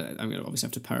says, I'm going to obviously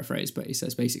have to paraphrase, but he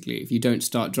says basically, if you don't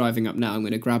start driving up now, I'm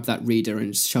going to grab that reader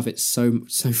and shove it so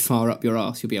far up your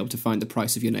arse, you'll be able to find the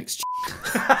price of your next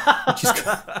which is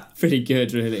pretty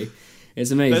good, really.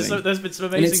 It's amazing. There's been some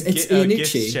amazing it's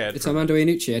gifts shared. It's Armando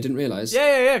Iannucci. I didn't realise.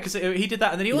 Yeah, because he did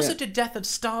that, and then he also did Death of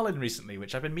Stalin recently,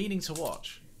 which I've been meaning to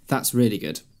watch. That's really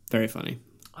good. Very funny.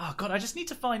 oh god, I just need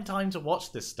to find time to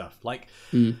watch this stuff. Like,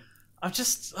 I've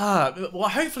just well,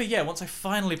 hopefully, yeah. Once I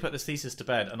finally put this thesis to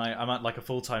bed, and I'm at like a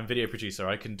full-time video producer,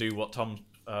 I can do what Tom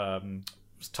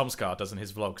Scar does in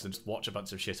his vlogs and just watch a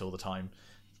bunch of shit all the time.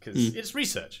 Because it's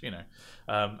research, you know.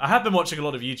 I have been watching a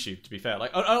lot of YouTube, to be fair. Like,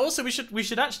 also we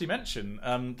should actually mention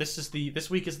this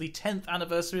week is the 10th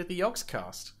anniversary of the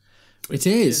Yogscast. It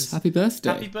is. Happy birthday!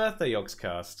 Happy birthday,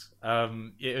 Yogscast.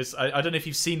 It was. I don't know if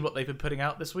you've seen what they've been putting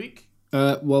out this week.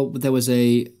 Well, there was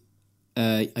a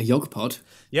Yog pod.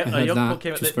 Yeah, a Yog pod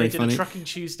came out. They did funny. A Trucking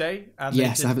Tuesday. And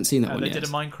yes, I haven't seen that one yet. They did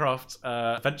a Minecraft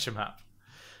adventure map.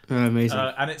 Oh, amazing!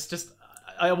 And it's just.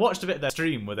 I watched a bit of their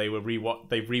stream where they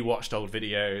rewatched old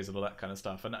videos and all that kind of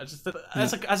stuff, and I just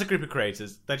as a group of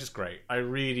creators, they're just great. I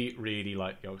really, really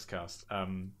like Yogscast.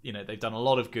 You know, they've done a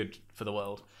lot of good for the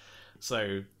world.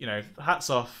 So, you know, hats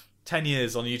off. 10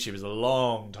 years on YouTube is a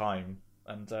long time,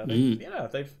 and they've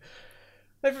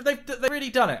really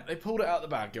done it. They pulled it out of the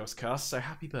bag, Yogscast. So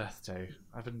happy birthday!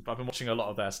 I've been watching a lot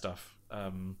of their stuff.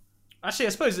 Actually, I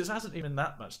suppose it hasn't even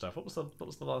that much stuff. What was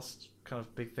the last kind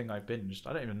of big thing I binged?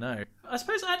 I don't even know. I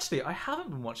suppose actually I haven't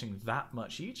been watching that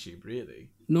much YouTube really.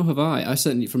 Nor have I. I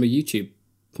certainly, from a YouTube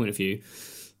point of view,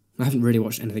 I haven't really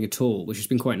watched anything at all, which has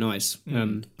been quite nice.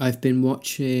 I've been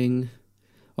watching.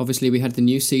 Obviously, we had the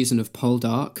new season of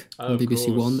Poldark on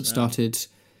BBC One that started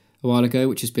a while ago,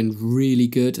 which has been really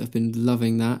good. I've been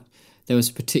loving that.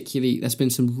 There's been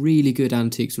some really good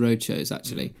Antiques Roadshows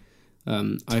actually.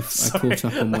 I caught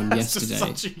up on one yesterday.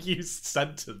 That's such a used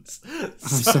sentence. I'm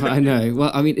sorry, I know.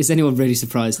 Well, I mean, is anyone really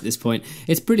surprised at this point?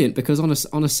 It's brilliant because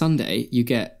on a Sunday you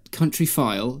get Country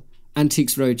File,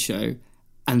 Antiques Roadshow,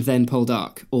 and then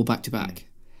Poldark all back to back.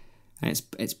 And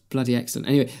it's bloody excellent.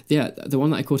 Anyway, yeah, the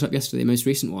one that I caught up yesterday, the most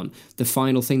recent one, the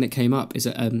final thing that came up is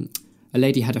a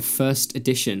lady had a first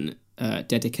edition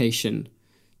dedication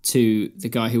to the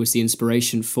guy who was the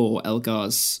inspiration for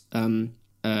Elgar's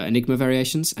Enigma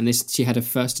variations, and she had a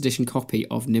first edition copy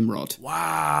of Nimrod.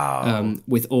 Wow!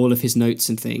 With all of his notes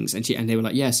and things, and they were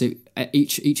like, yeah. So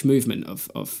each movement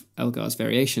of Elgar's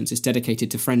variations is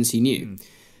dedicated to friends he knew.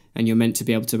 And you're meant to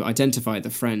be able to identify the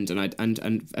friend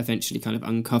and eventually kind of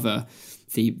uncover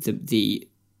the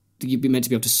you'd be meant to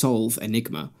be able to solve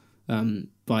Enigma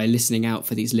by listening out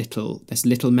for there's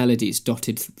little melodies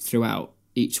dotted throughout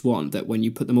each one that when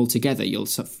you put them all together you're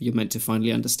meant to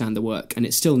finally understand the work, and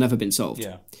it's still never been solved.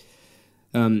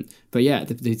 But yeah,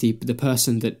 the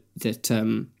person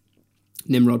that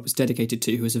Nimrod was dedicated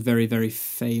to, who was a very, very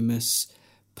famous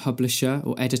publisher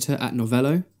or editor at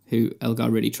Novello, who Elgar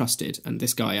really trusted, and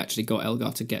this guy actually got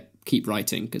Elgar to keep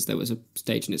writing because there was a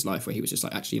stage in his life where he was just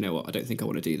like, actually, you know what, I don't think I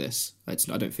want to do this. I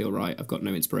don't feel right. I've got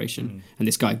no inspiration. And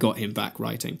this guy got him back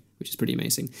writing, which is pretty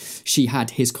amazing. She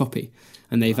had his copy,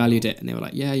 and they valued it, and they were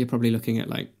like, yeah, you're probably looking at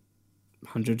like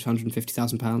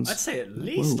 £150,000. I'd say at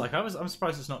least. Whoa. Like I'm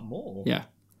surprised it's not more. Yeah.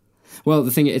 Well,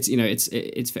 the thing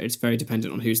it's very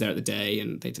dependent on who's there at the day,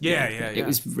 and it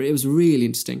was really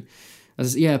interesting.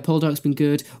 Poldark's been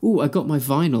good. I got my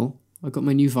vinyl. I got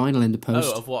my new vinyl in the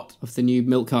post. Oh, of what? Of the new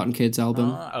Milk Carton Kids album.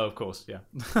 Of course,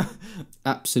 yeah.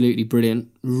 Absolutely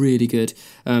brilliant. Really good.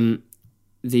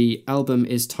 The album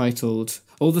is titled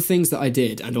All the Things That I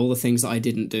Did and All the Things That I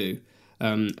Didn't Do.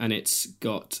 And it's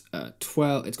got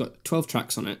 12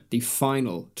 tracks on it. The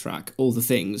final track, All the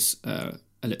Things,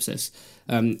 ellipsis,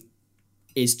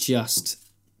 is just...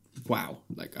 wow!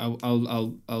 Like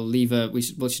I'll leave we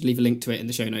should leave a link to it in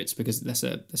the show notes because there's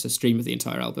a stream of the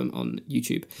entire album on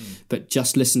YouTube. But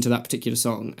just listen to that particular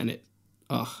song and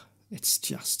it's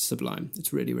just sublime.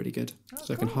 It's really, really good. So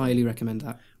cool. I can highly recommend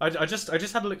that. I just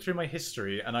had a look through my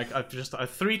history, and I have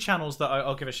 3 channels that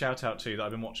I'll give a shout out to that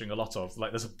I've been watching a lot of.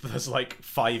 Like there's like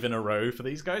 5 in a row for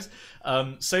these guys.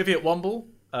 Soviet Womble,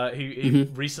 who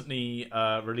recently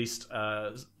released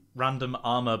Random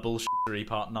Armor Bullshittery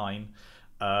Part 9.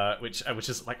 Which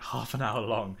is like half an hour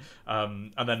long,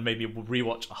 and then maybe we'll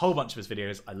rewatch a whole bunch of his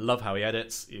videos. I love how he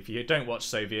edits. If you don't watch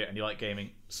Soviet and you like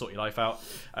gaming, sort your life out.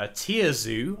 Tier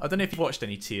Zoo. I don't know if you've watched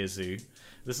any Tier Zoo.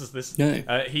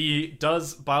 No. He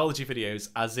does biology videos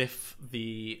as if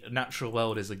the natural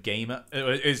world is a game,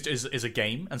 is a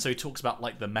game, and so he talks about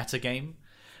like the meta game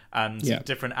and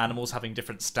different animals having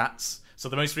different stats. So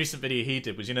the most recent video he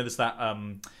did was, there's that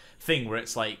thing where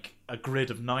it's like a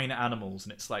grid of 9 animals,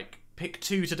 and it's like, pick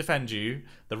 2 to defend you,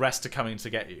 the rest are coming to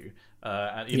get you.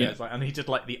 It's like, and he did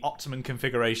like the optimum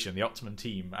configuration, the optimum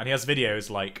team, and he has videos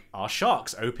like, are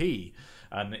sharks OP?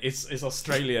 And is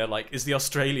Australia is the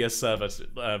Australia server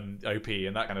OP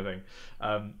and that kind of thing.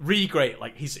 Really great.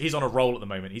 Like he's on a roll at the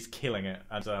moment. He's killing it.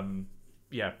 And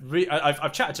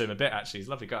I've chatted to him a bit actually. He's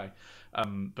a lovely guy.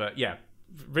 But yeah,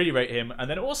 really rate him. And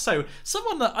then also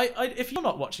someone that I if you're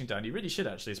not watching, Dan, you really should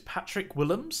actually, is Patrick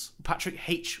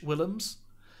H. Willems.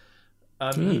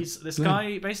 He's this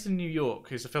guy based in New York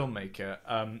who's a filmmaker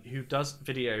who does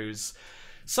videos.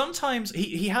 Sometimes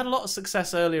he had a lot of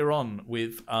success earlier on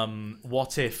with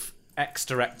what if X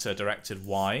director directed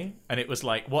Y, and it was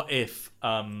like, what if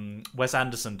Wes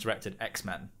Anderson directed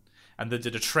X-Men, and they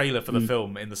did a trailer for the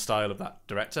film in the style of that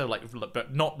director, like,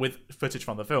 but not with footage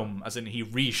from the film, as in he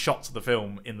reshot the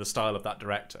film in the style of that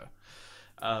director.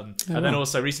 And then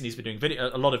also recently he's been doing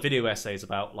a lot of video essays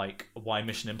about like why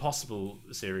Mission Impossible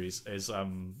series is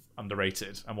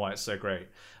underrated and why it's so great.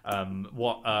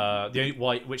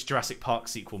 Which Jurassic Park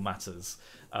sequel matters,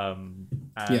 and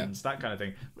that kind of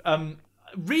thing.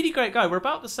 Really great guy. We're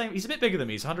about the same. He's a bit bigger than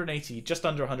me. He's just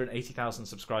under 180,000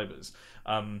 subscribers.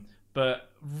 But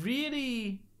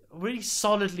really, really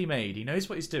solidly made. He knows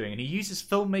what he's doing, and he uses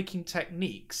filmmaking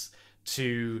techniques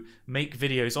to make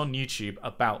videos on YouTube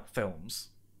about films.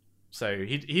 So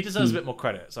he deserves a bit more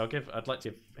credit. So I'd like to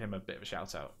give him a bit of a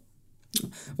shout out.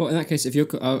 Well, in that case, if you're,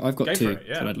 I've got two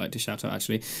that I'd like to shout out.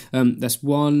 Actually, there's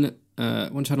one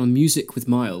channel, Music with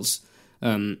Miles,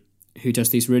 who does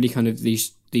these really kind of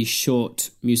these short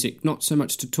music, not so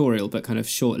much tutorial, but kind of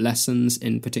short lessons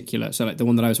in particular. So like the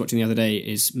one that I was watching the other day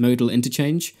is modal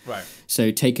interchange. Right.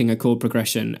 So taking a chord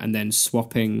progression and then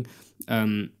swapping.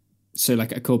 So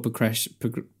like a chord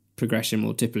progression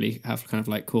will typically have kind of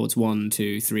like chords 1,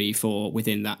 2, 3, 4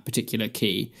 within that particular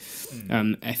key.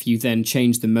 If you then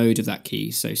change the mode of that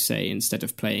key, so say instead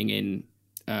of playing in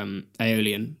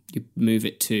Aeolian, you move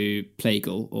it to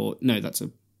Plagal, or no, that's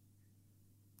an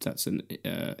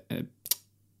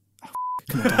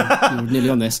come on, Dan, you're nearly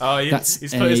on this. Oh, he's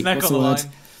put his neck on the line.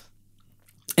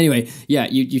 Anyway, yeah,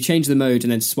 you change the mode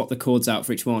and then swap the chords out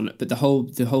for each one, but the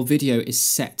whole video is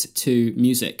set to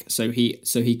music, so he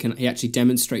actually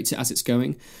demonstrates it as it's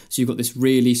going. So you've got this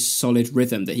really solid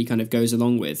rhythm that he kind of goes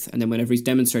along with, and then whenever he's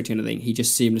demonstrating anything, he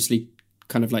just seamlessly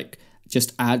kind of like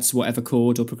just adds whatever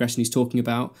chord or progression he's talking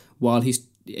about while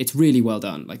it's really well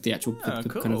done. Like the actual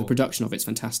cool. kind of the production of it's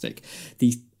fantastic.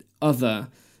 The other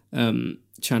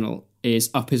channel is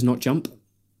Up Is Not Jump.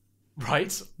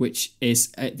 Right. Which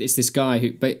is it's this guy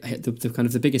who the kind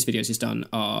of the biggest videos he's done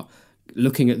are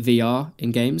looking at VR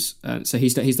in games. So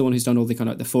he's the one who's done all the kind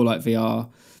of the Fallout 4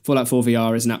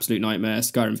 VR is an absolute nightmare.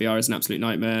 Skyrim VR is an absolute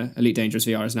nightmare. Elite Dangerous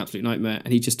VR is an absolute nightmare.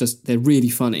 And he just does. They're really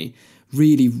funny.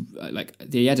 Really, like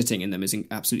the editing in them is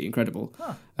absolutely incredible.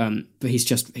 Huh. But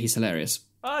he's hilarious.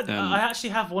 I actually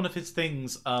have one of his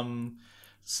things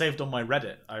saved on my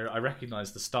Reddit. I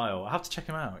recognise the style. I have to check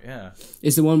him out. Yeah,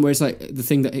 it's the one where it's like the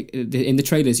thing that in the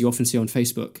trailers you often see on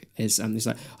Facebook is it's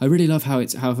like, I really love how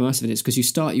immersive it is, because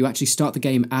you actually start the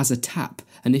game as a tap,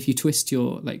 and if you twist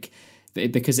your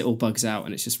because it all bugs out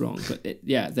and it's just wrong. But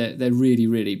they're really,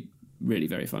 really, really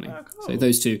very funny. Oh, cool. So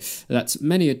those two, that's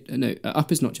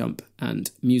Up Is Not Jump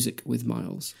and Music with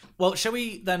Miles. Well, shall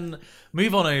we then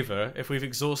move on over, if we've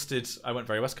exhausted, I went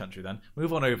very West Country then,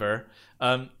 move on over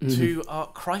to our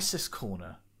Crisis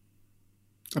Corner.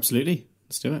 Absolutely.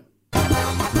 Let's do it.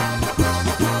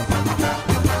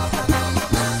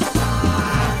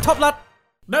 Top Lad!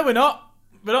 No, we're not.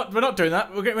 We're not doing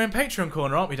that. We're in Patreon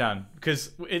Corner, aren't we, Dan? Because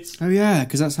it's... Oh, yeah,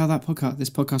 because that's how this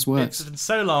podcast works. It's been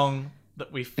so long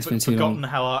that we've forgotten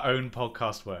how our own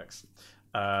podcast works.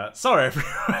 Sorry,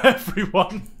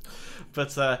 everyone.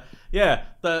 But we're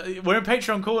in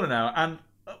Patreon Corner now. And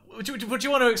would you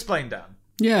want to explain, Dan?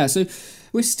 Yeah, so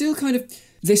we're still kind of...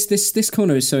 This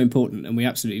corner is so important, and we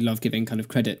absolutely love giving kind of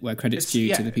credit where credit's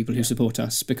due to the people who support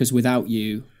us, because without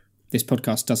you, this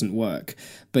podcast doesn't work.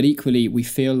 But equally, we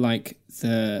feel like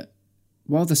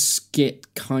while the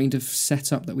skit kind of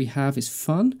setup that we have is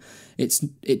fun,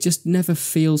 it just never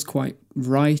feels quite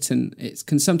right, and it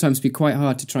can sometimes be quite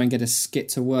hard to try and get a skit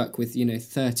to work with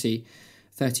 30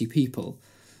 people.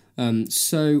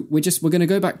 So we're going to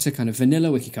go back to kind of vanilla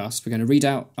Wikicast. We're going to read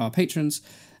out our patrons,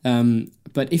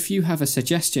 but if you have a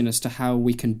suggestion as to how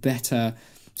we can better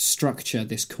structure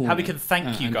this corner, how we can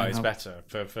thank you guys better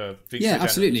for being so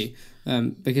absolutely,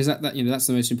 because that that's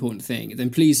the most important thing, then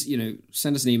please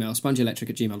send us an email,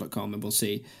 spongeelectric@gmail.com, and we'll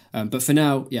see. But for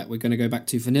now, we're going to go back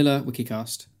to vanilla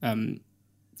Wikicast.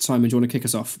 Simon, do you want to kick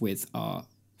us off with our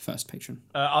first patron?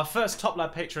 Our first Top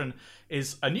Lad patron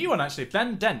is a new one, actually.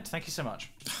 Ben Dent. Thank you so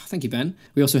much. Thank you, Ben.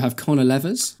 We also have Connor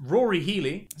Levers. Rory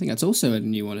Healy. I think that's also a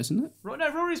new one, isn't it?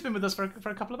 No, Rory's been with us for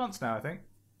a couple of months now, I think.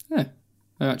 Yeah.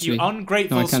 Oh, actually, you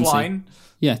ungrateful swine. See.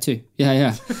 Yeah, too.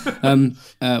 Yeah.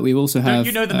 We also have... Don't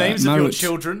you know the names of your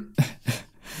children?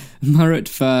 Marut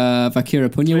Vakira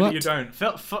Punyawat. Maybe you don't.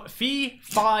 Fee,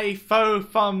 Fi, Fo,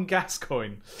 Fum,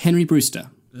 Gascoigne. Henry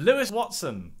Brewster. Lewis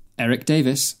Watson. Eric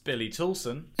Davis, Billy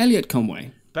Toulson, Elliot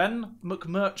Conway, Ben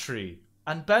McMurtry,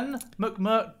 and Ben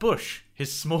McMurtbush,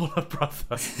 his smaller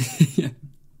brother.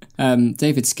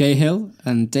 David Scahill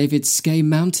and David Skay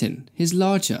Mountain, his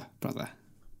larger brother.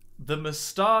 The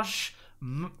Moustache.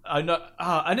 I know.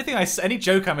 Any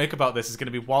joke I make about this is going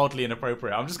to be wildly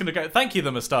inappropriate. I'm just going to go. Thank you,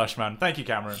 the Moustache Man. Thank you,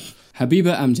 Cameron.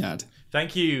 Habiba Amjad.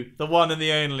 Thank you, the one and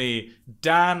the only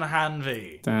Dan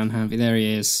Hanvey. Dan Hanvey, there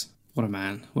he is. What a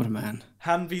man. What a man.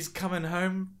 Hanvey's coming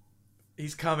home.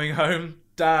 He's coming home.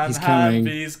 Dan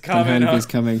Hanvey's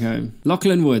coming home.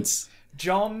 Lachlan Woods.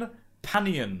 John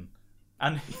Panion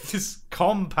and his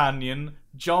companion,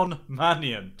 John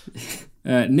Mannion.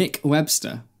 Nick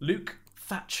Webster. Luke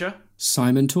Thatcher.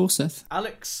 Simon Torseth.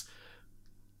 Alex.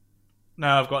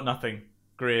 No, I've got nothing.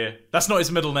 Greer. That's not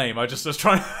his middle name. I just was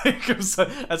trying to think of.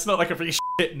 That's not like a really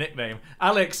shit nickname.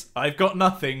 Alex, I've got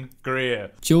nothing.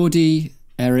 Greer. Geordie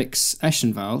Eriks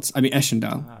Eschendahl.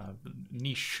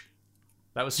 Niche.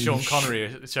 That was Sean Connery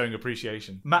showing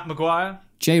appreciation. Matt Maguire.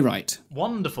 Jay Wright.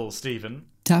 Wonderful Stephen.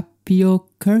 Tapio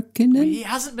Kirkinen. He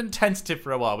hasn't been tentative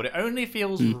for a while, but it only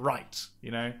feels right,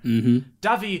 you know? Mm-hmm.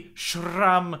 Davy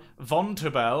Schramm von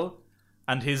Tubel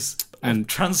and his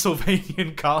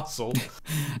Transylvanian castle.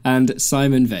 And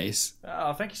Simon Vase.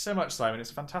 Oh, thank you so much, Simon.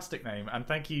 It's a fantastic name. And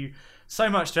thank you so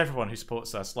much to everyone who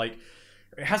supports us. Like,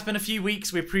 it has been a few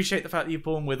weeks. We appreciate the fact that you've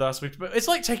borne with us. It's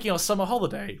like taking our summer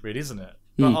holiday, really, isn't it?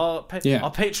 But our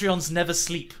Patreons never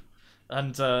sleep.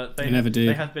 And they never do.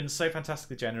 They have been so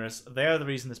fantastically generous. They are the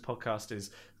reason this podcast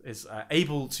is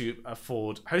able to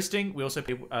afford hosting. We also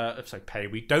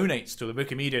we donate to the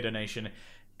Wikimedia donation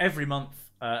every month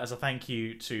as a thank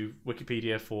you to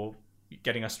Wikipedia for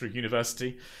getting us through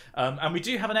university. And we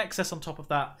do have an excess on top of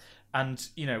that. And,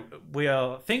 you know, we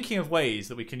are thinking of ways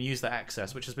that we can use that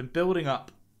access, which has been building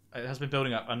up. It has been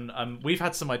building up, and we've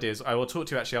had some ideas. I will talk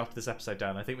to you actually after this episode,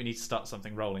 Dan. I think we need to start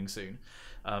something rolling soon.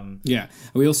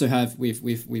 We also have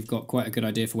we've got quite a good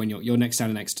idea for when you're next down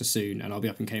and next to soon, and I'll be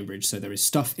up in Cambridge. So there is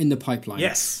stuff in the pipeline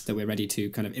that we're ready to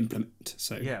kind of implement.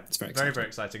 So it's very exciting. Very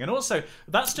exciting. And also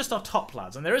that's just our top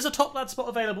lads, and there is a top lad spot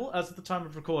available as of the time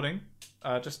of recording.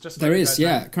 There is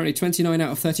currently 29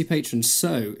 out of 30 patrons.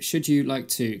 So should you like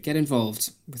to get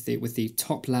involved with the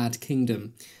top lad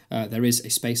kingdom, there is a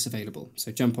space available.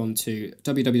 So jump on to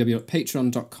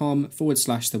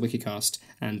www.patreon.com/the Wikicast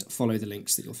and follow the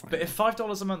links that you'll find. But if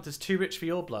 $5 a month is too rich for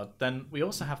your blood, then we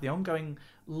also have the ongoing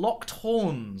Locked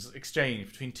Horns exchange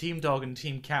between Team Dog and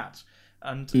Team Cat.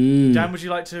 And Dan, would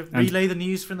you like to relay the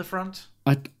news from the front?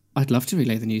 I'd love to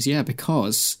relay the news,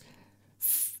 because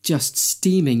just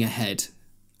steaming ahead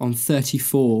on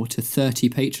 34 to 30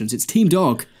 patrons. It's Team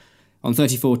Dog on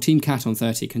 34, Team Cat on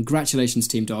 30. Congratulations,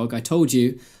 Team Dog. I told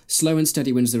you, slow and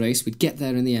steady wins the race. We'd get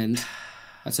there in the end.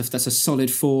 That's a solid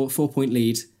 4-point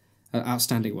lead.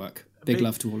 Outstanding work. Big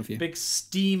love to all of you. Big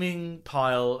steaming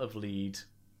pile of lead.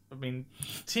 I mean,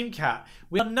 Team Cat,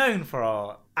 we are known for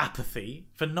our apathy,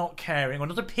 for not caring or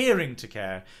not appearing to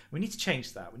care. We need to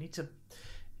change that. We need to...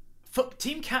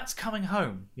 Team Cat's coming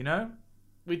home, you know?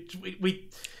 We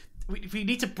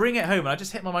need to bring it home. And I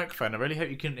just hit my microphone. I really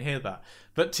hope you couldn't hear that.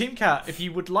 But Team Cat, if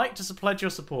you would like to pledge your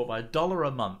support by $1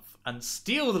 a month and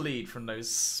steal the lead from those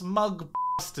smug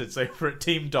bastards over at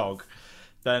Team Dog,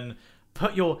 then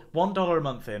put your $1 a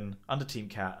month in under Team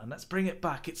Cat and let's bring it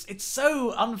back. It's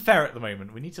so unfair at the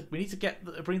moment. We need to bring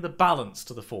the balance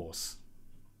to the force.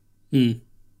 And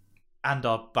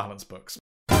our balance books.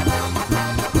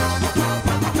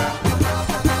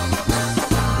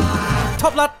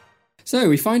 Top lad. So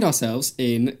we find ourselves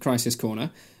in Crisis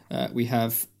Corner. We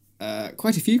have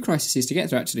quite a few crises to get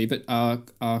through, actually, but our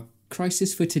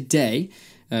crisis for today,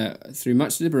 through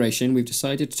much deliberation, we've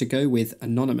decided to go with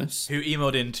Anonymous. Who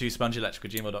emailed in to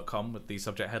spongeelectric@gmail.com with the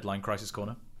subject headline Crisis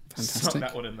Corner. Fantastic. Stuck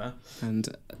that one in there. And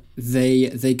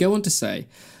they go on to say,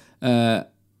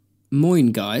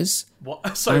 Moin, guys.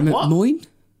 What? Sorry, what? Moin?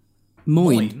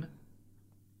 Moin.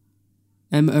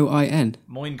 Moin.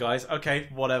 Moin, guys. Okay,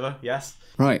 whatever. Yes.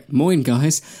 Right. Moin,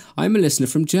 guys. I'm a listener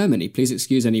from Germany. Please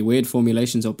excuse any weird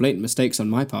formulations or blatant mistakes on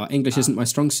my part. English isn't my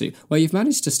strong suit. Well, you've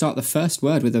managed to start the first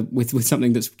word with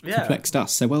something that's perplexed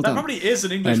us, so well done. That probably is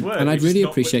an English word. And I'd really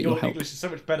appreciate your help. English is so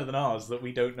much better than ours that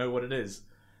we don't know what it is.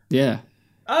 Yeah.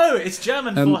 Oh, it's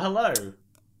German for hello.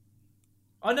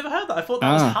 I never heard that. I thought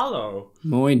that was hallo.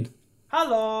 Moin.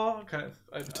 Hello. Okay.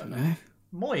 I don't know.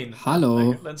 Moin.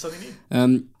 Hello. Learn something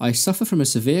new. I suffer from a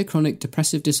severe chronic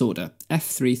depressive disorder,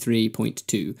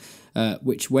 F33.2,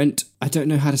 which went... I don't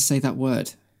know how to say that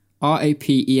word.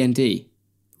 R-A-P-E-N-D.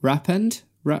 Rapend?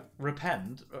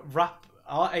 Rapend?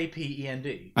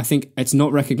 R-A-P-E-N-D. I think it's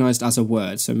not recognised as a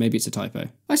word, so maybe it's a typo.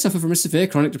 I suffer from a severe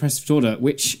chronic depressive disorder,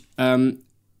 which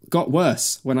got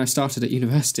worse when I started at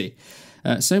university.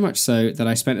 So much so that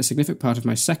I spent a significant part of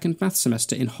my second maths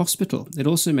semester in hospital. It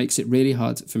also makes it really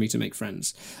hard for me to make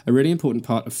friends. A really important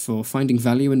part for finding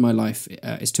value in my life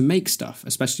is to make stuff,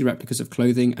 especially replicas of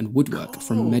clothing and woodwork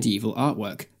from medieval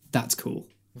artwork. That's cool.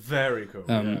 Very cool,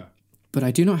 But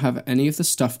I do not have any of the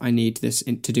stuff I need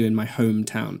to do in my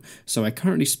hometown, so I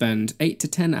currently spend 8 to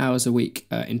 10 hours a week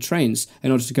in trains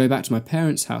in order to go back to my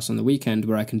parents' house on the weekend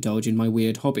where I can indulge in my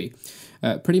weird hobby.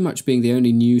 Pretty much being the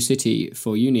only new city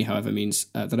for uni, however, means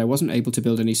that I wasn't able to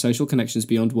build any social connections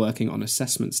beyond working on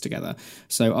assessments together.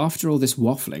 So after all this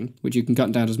waffling, which you can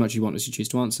cut down as much as you want as you choose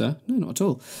to answer, no, not at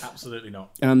all. Absolutely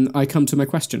not. I come to my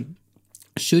question.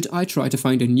 Should I try to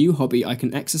find a new hobby I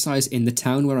can exercise in the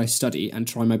town where I study and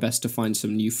try my best to find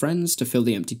some new friends to fill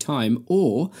the empty time,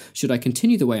 or should I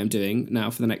continue the way I'm doing now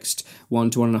for the next 1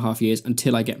 to 1.5 years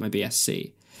until I get my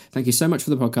BSc? Thank you so much for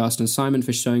the podcast, and Simon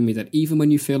for showing me that even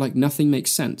when you feel like nothing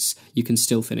makes sense, you can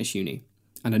still finish uni.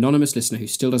 An anonymous listener who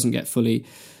still doesn't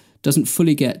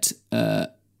fully get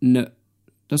no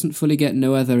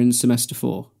other in semester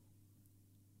 4.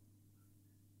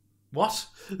 What?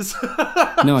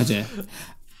 No idea.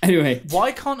 Anyway.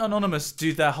 Why can't Anonymous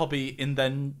do their hobby in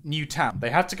their new town? They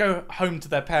have to go home to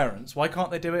their parents. Why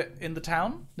can't they do it in the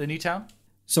town, the new town?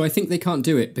 So I think they can't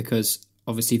do it because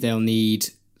obviously they'll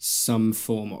need some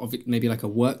form of maybe like a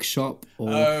workshop,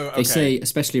 or they say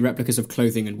especially replicas of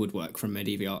clothing and woodwork from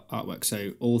medieval artwork.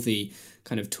 So all the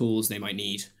kind of tools they might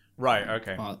need are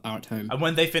at home. And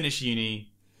when they finish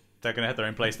uni, they're going to have their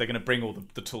own place. They're going to bring all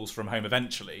the tools from home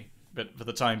eventually. But for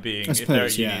the time being, if they're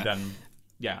at uni, then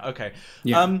okay.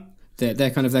 Yeah.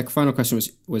 Their final question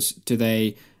was do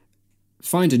they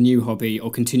find a new hobby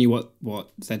or continue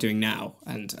what they're doing now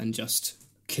and just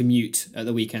commute at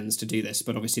the weekends to do this?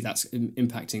 But obviously that's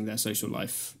impacting their social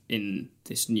life in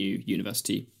this new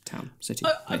university town city.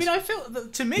 I mean, I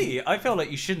feel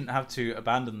like you shouldn't have to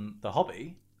abandon the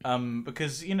hobby.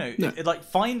 Because like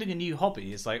finding a new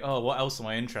hobby is like, oh, what else am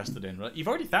I interested in? You've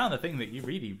already found the thing that you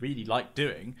really, really like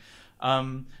doing.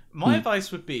 My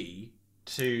advice would be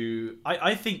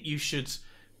I think you should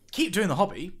keep doing the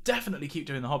hobby. Definitely keep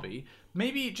doing the hobby.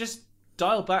 Maybe just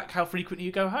dial back how frequently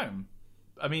you go home.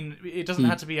 I mean, it doesn't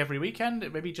have to be every weekend.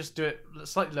 Maybe just do it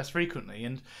slightly less frequently,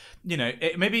 and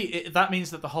that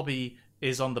means that the hobby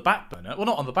is on the back burner. Well,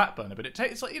 not on the back burner, but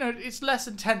it's less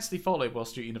intensely followed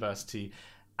whilst you're at university.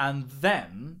 And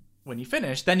then when you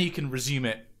finish, then you can resume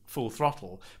it full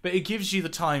throttle. But it gives you the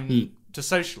time to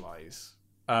socialise.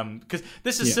 Because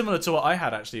this is similar to what I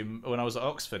had actually when I was at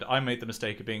Oxford. I made the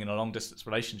mistake of being in a long distance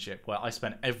relationship where I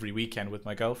spent every weekend with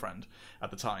my girlfriend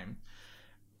at the time,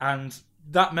 and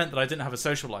that meant that I didn't have a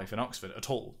social life in Oxford at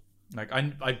all. Like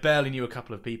I barely knew a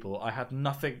couple of people. I had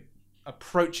nothing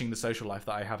approaching the social life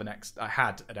that I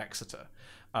had at Exeter.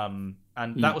 And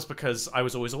that was because I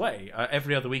was always away.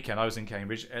 Every other weekend I was in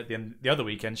Cambridge. At the other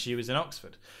weekend she was in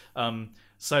Oxford.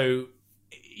 So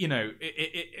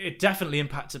it definitely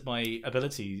impacted my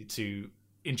ability to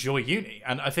enjoy uni.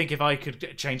 And I think if I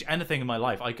could change anything in my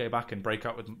life, I'd go back and break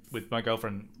up with my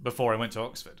girlfriend before I went to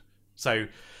Oxford. So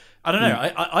I don't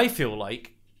know. I feel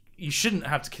like you shouldn't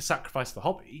have to sacrifice the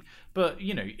hobby, but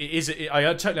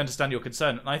I totally understand your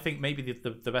concern, and I think maybe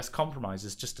the best compromise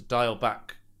is just to dial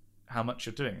back how much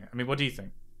you're doing it. I mean, what do you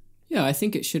think? Yeah, I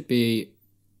think it should be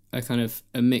a kind of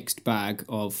a mixed bag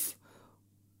of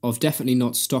definitely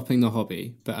not stopping the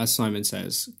hobby, but as Simon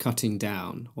says, cutting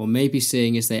down, or maybe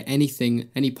seeing is there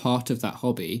any part of that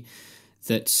hobby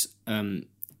that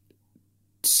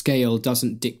scale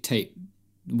doesn't dictate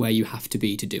where you have to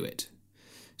be to do it.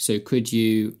 So could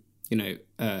you,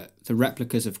 the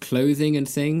replicas of clothing and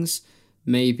things,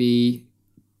 maybe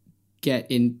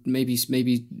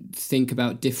maybe think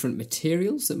about different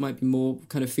materials that might be more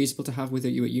kind of feasible to have with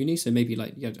you at uni. So maybe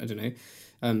like, I don't know,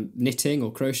 knitting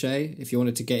or crochet. If you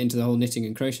wanted to get into the whole knitting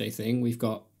and crochet thing, we've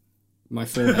got my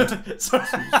forehead.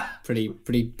 pretty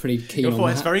keen on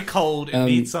that. It's very cold. It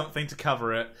needs something to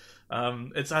cover it.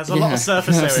 It has a lot of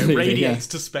surface area. It radiates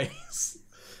to space.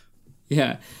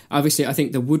 Yeah, obviously, I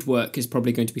think the woodwork is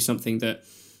probably going to be something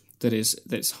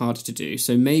that's harder to do.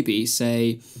 So maybe they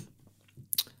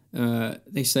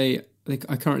say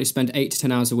I currently spend 8 to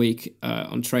 10 hours a week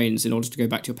on trains in order to go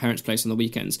back to your parents' place on the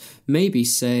weekends. Maybe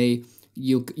say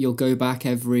you'll go back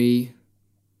every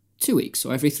 2 weeks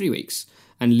or every 3 weeks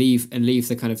and leave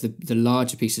the kind of the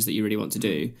larger pieces that you really want to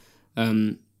do.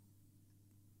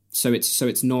 So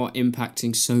it's not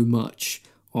impacting so much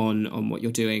on what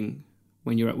you're doing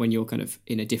when you're kind of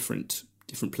in a different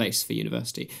place for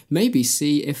university. Maybe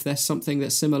see if there's something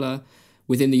that's similar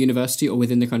within the university or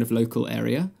within the kind of local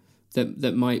area.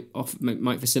 that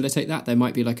might facilitate that. There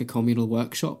might be like a communal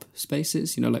workshop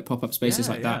spaces, like pop-up spaces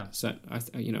that. So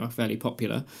are fairly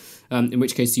popular. In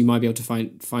which case you might be able to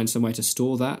find somewhere to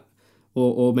store that,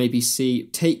 or maybe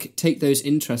take those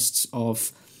interests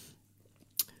of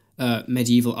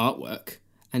medieval artwork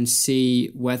and see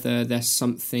whether there's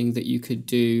something that you could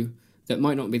do that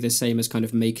might not be the same as kind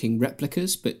of making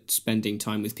replicas, but spending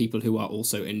time with people who are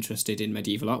also interested in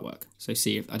medieval artwork. So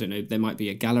see if, I don't know, there might be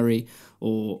a gallery,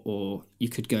 or you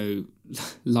could go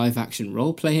live action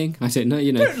role playing. I don't know,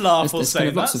 Don't laugh or say kind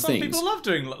of that. lots of Some things. people love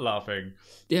doing laughing.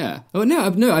 Yeah. Oh no,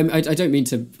 I don't mean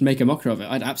to make a mockery of it.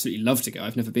 I'd absolutely love to go.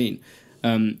 I've never been,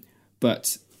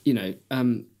 but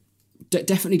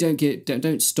definitely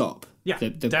don't stop. Yeah,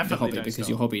 the hobby, because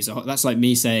your hobbies are. That's like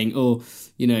me saying, I'm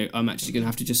actually going to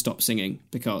have to just stop singing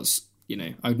because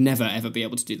I would never ever be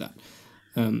able to do that.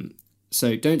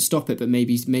 So don't stop it, but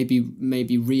maybe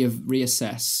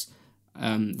reassess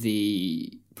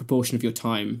the proportion of your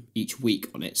time each week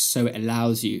on it, so it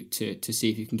allows you to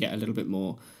see if you can get a little bit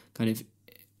more kind of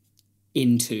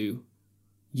into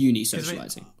uni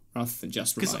socializing rather than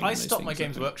just relying on those things. Because I stopped my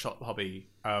Games Workshop hobby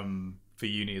for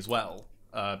uni as well.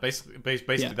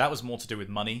 Basically, that was more to do with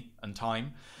money and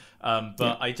time.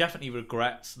 But I definitely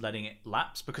regret letting it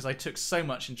lapse because I took so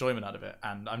much enjoyment out of it,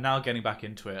 and I'm now getting back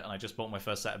into it. And I just bought my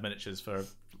first set of miniatures for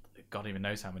God even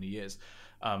knows how many years.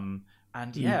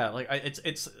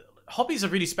 It's hobbies are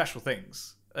really special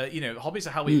things. Hobbies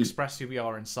are how we express who we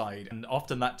are inside, and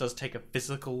often that does take a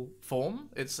physical form.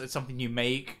 It's something you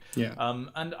make. Yeah.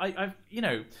 And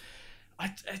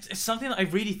it's something that I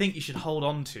really think you should hold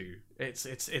on to.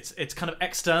 It's kind of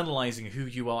externalizing who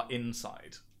you are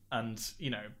inside, and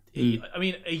I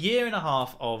mean, a year and a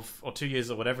half or 2 years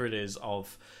or whatever it is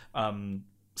of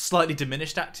slightly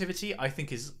diminished activity, I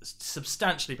think is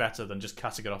substantially better than just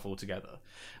cutting it off altogether.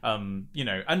 And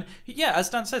as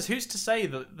Dan says, who's to say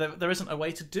that there isn't a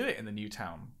way to do it in the new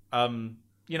town? I'm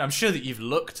sure that you've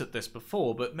looked at this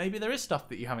before, but maybe there is stuff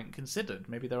that you haven't considered.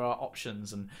 Maybe there are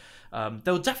options, and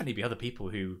there will definitely be other people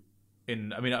who,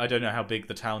 I don't know how big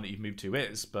the town that you've moved to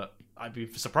is, but I'd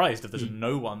be surprised if there's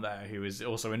no one there who is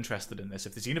also interested in this.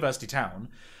 If it's a university town,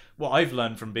 what I've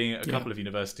learned from being at a couple of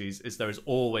universities is there is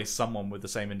always someone with the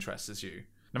same interests as you.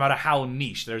 No matter how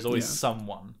niche, there's always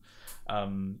someone.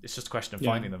 It's just a question of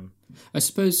finding them. I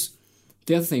suppose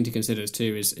the other thing to consider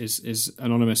too is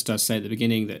Anonymous does say at the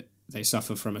beginning that they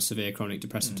suffer from a severe chronic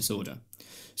depressive disorder.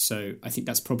 So I think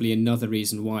that's probably another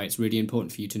reason why it's really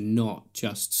important for you to not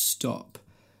just stop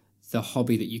the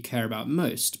hobby that you care about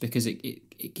most, because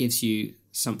it gives you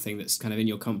something that's kind of in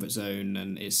your comfort zone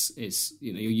and is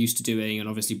you're used to doing, and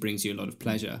obviously brings you a lot of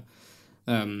pleasure.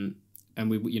 And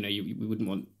we wouldn't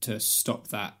want to stop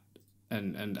that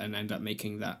and end up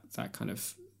making that kind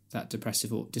of that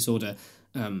depressive disorder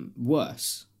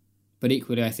worse. But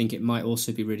equally, I think it might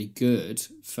also be really good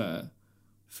for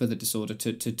the disorder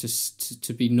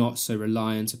to be not so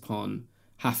reliant upon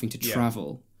having to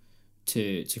travel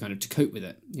to kind of to cope with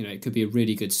it. It could be a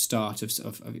really good start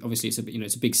of obviously it's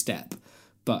a big step,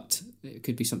 but it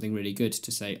could be something really good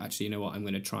to say, actually, I'm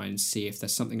going to try and see if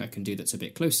there's something I can do that's a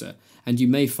bit closer. And you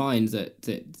may find that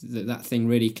thing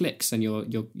really clicks, and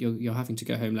you're having to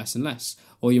go home less and less,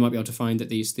 or you might be able to find that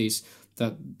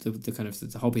the kind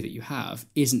of the hobby that you have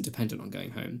isn't dependent on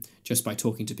going home, just by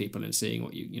talking to people and seeing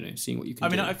what you can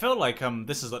do. I feel like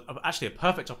this is actually a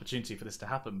perfect opportunity for this to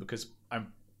happen, because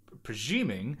I'm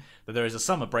presuming that there is a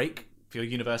summer break for your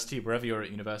university, wherever you're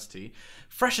at university.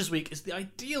 Freshers Week is the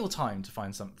ideal time to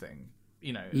find something,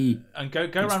 and go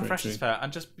around Freshers Fair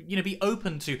and just be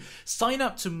open to sign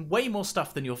up to way more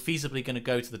stuff than you're feasibly going to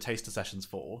go to the taster sessions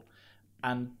for,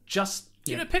 and just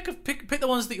pick the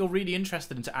ones that you're really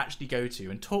interested in to actually go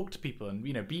to and talk to people, and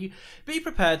be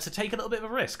prepared to take a little bit of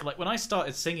a risk. Like when I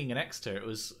started singing in Exeter, it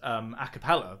was a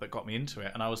cappella that got me into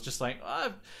it, and I was just like,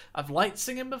 I've liked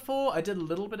singing before. I did a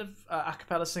little bit of a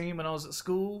cappella singing when I was at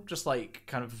school, just like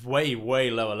kind of way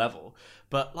lower level,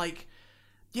 but like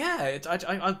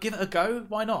I'll give it a go.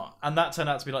 Why not? And that turned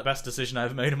out to be like the best decision I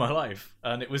ever made in my life.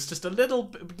 And it was just a little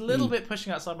bit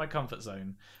pushing outside my comfort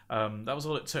zone. That was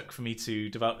all it took for me to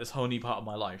develop this whole new part of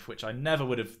my life, which I never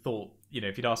would have thought.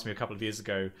 If you'd asked me a couple of years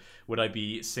ago, would I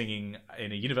be singing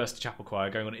in a university chapel choir,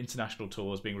 going on international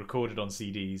tours, being recorded on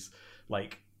CDs?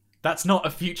 Like, that's not a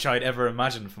future I'd ever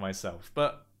imagined for myself.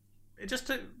 But it just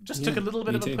took a little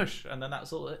bit of a push, and then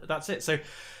that's it. So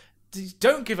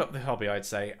don't give up the hobby, I'd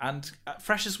say. And at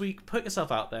Freshers Week, put yourself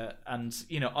out there. And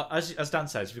as Dan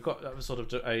says, we've got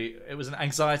it was an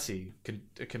anxiety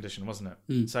condition, wasn't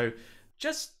it? So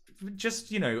just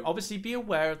obviously be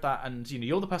aware of that, and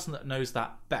you're the person that knows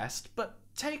that best. But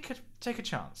take a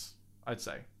chance, I'd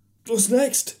say. What's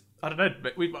next? I don't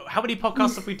know. How many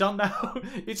podcasts have we done now?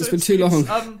 It's been too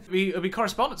long. It'll be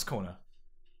Correspondence Corner.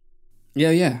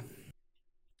 Yeah.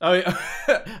 Oh, yeah.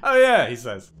 Oh, yeah, he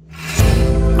says.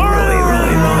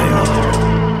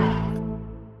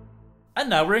 And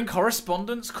now we're in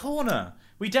Correspondence Corner.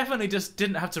 We definitely just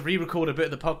didn't have to re-record a bit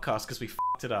of the podcast because we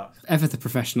f***ed it up. Ever the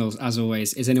professionals, as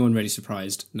always. Is anyone really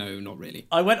surprised? No, not really.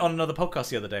 I went on another podcast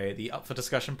the other day, the Up for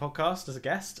Discussion podcast, as a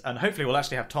guest, and hopefully we'll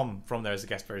actually have Tom from there as a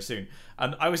guest very soon.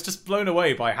 And I was just blown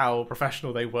away by how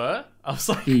professional they were. I was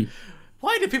like,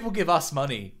 why do people give us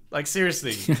money? Like,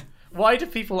 seriously. Why do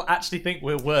people actually think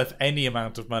we're worth any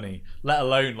amount of money, let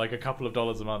alone like a couple of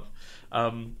dollars a month?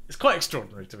 It's quite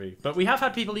extraordinary to me. But we have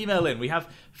had people email in. We have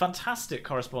fantastic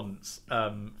correspondence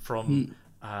from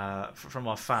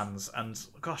our fans. And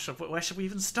gosh, where should we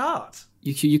even start?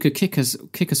 You could kick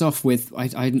us off with.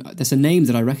 There's a name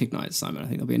that I recognise, Simon. I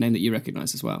think there'll be a name that you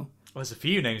recognise as well. Well, there's a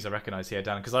few names I recognise here,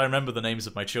 Dan, because I remember the names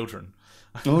of my children.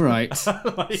 All right,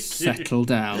 settle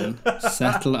down.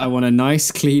 Settle. I want a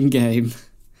nice, clean game.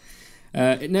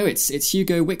 No, it's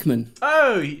Hugo Wickman.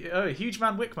 Oh, Huge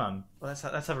Man Wickman. Well,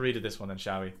 let's have a read of this one then,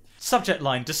 shall we? Subject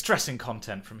line, distressing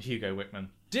content from Hugo Wickman.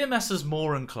 Dear Messrs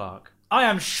Moore and Clark, I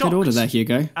am shocked. Good order there,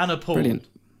 Hugo. And appalled. Brilliant.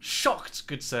 Shocked,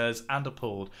 good sirs, and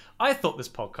appalled. I thought this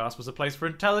podcast was a place for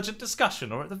intelligent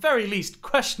discussion, or at the very least,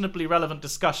 questionably relevant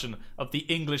discussion of the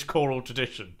English choral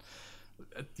tradition.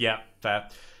 Yeah, fair.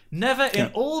 Never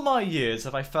in all my years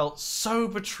have I felt so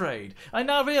betrayed. I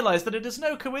now realise that it is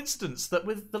no coincidence that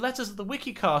with the letters of the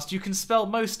Wikicast you can spell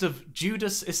most of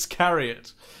Judas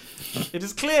Iscariot. It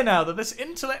is clear now that this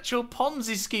intellectual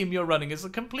Ponzi scheme you're running is a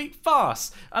complete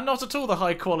farce, and not at all the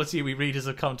high quality we readers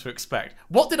have come to expect.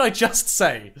 What did I just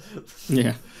say?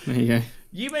 Yeah, there you go.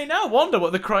 You may now wonder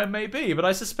what the crime may be, but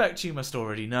I suspect you must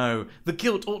already know. The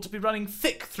guilt ought to be running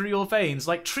thick through your veins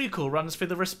like treacle runs through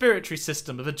the respiratory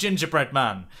system of a gingerbread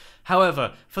man.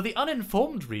 However, for the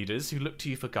uninformed readers who look to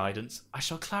you for guidance, I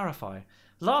shall clarify.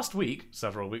 Last week,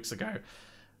 several weeks ago,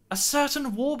 a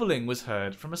certain warbling was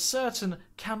heard from a certain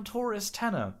cantorous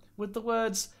tenor, with the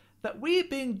words, that we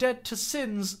being dead to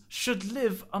sins should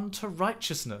live unto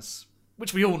righteousness,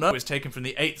 which we all know is taken from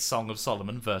the 8th Song of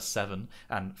Solomon, verse 7,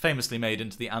 and famously made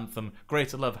into the anthem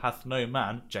Greater Love Hath No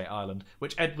Man, J. Ireland,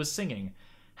 which Ed was singing.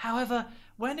 However,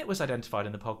 when it was identified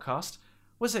in the podcast,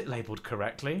 was it labelled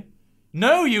correctly?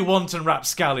 No, you wanton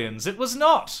rapscallions, it was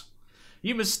not!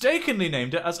 You mistakenly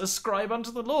named it as Ascribe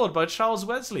Unto the Lord by Charles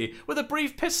Wesley, with a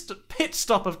brief pit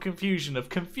stop of confusion, of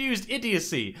confused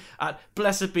idiocy at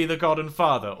Blessed Be the God and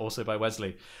Father, also by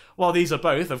Wesley. While these are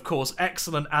both, of course,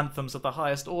 excellent anthems of the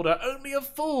highest order, only a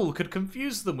fool could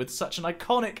confuse them with such an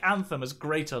iconic anthem as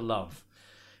Greater Love.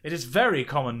 It is very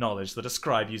common knowledge that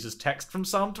Ascribe uses text from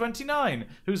Psalm 29,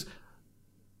 whose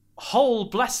whole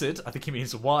blessed, I think he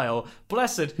means while,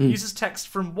 blessed uses text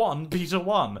from 1 Peter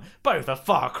 1. Both are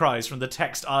far cries from the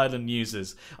text Ireland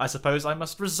uses. I suppose I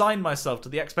must resign myself to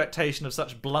the expectation of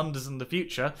such blunders in the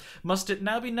future. Must it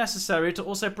now be necessary to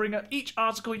also bring up each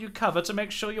article you cover to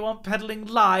make sure you aren't peddling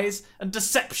lies and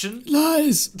deception?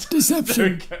 Lies!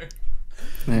 Deception! There we go.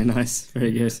 Very nice.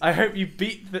 Very good. I hope you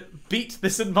beat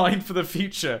this in mind for the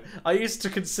future. I used to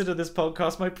consider this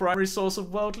podcast my primary source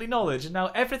of worldly knowledge, and now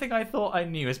everything I thought I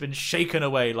knew has been shaken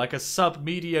away like a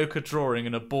sub-mediocre drawing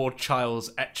in a bored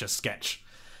child's Etch-a-Sketch.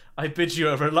 I bid you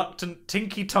a reluctant,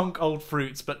 tinky-tonk old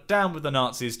fruits, but down with the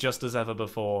Nazis just as ever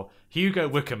before. Hugo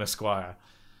Wickham, Esquire.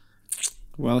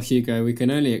 Well, Hugo, we can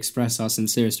only express our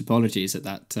sincerest apologies at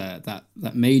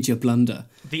that major blunder.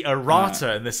 The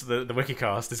errata in the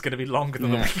Wikicast is going to be longer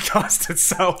than the Wikicast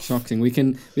itself. Shocking. We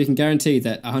can guarantee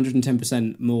that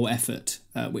 110% more effort,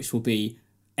 which will be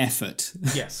effort,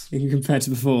 yes, compared to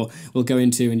before, will go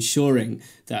into ensuring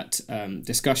that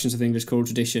discussions of the English choral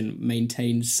tradition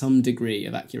maintain some degree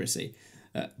of accuracy.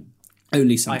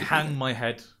 Only some. I hang my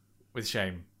head with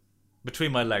shame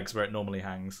between my legs where it normally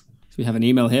hangs. So we have an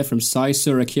email here from Sai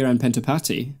Sura Kiran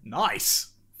Pentapati. Nice.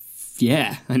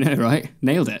 Yeah, I know, right?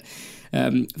 Nailed it.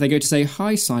 They go to say,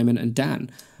 hi, Simon and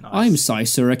Dan. Nice. I'm Sai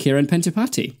Sura Kiran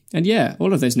Pentapati. And yeah,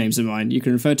 all of those names are mine. You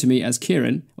can refer to me as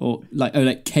Kiran, or like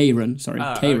Karen, Karen.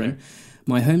 Okay.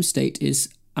 My home state is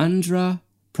Andhra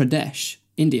Pradesh,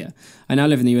 India. I now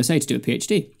live in the USA to do a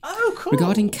PhD. Oh, cool.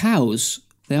 Regarding cows,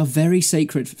 they are very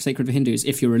sacred for Hindus.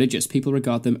 If you're religious, people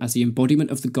regard them as the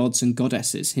embodiment of the gods and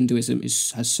goddesses. Hinduism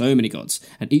has so many gods,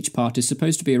 and each part is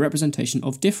supposed to be a representation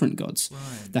of different gods.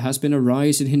 Right. There has been a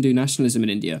rise in Hindu nationalism in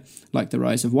India, like the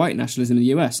rise of white nationalism in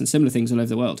the US, and similar things all over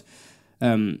the world.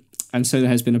 And so there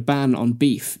has been a ban on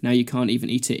beef. Now you can't even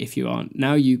eat it if you aren't.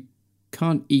 Now you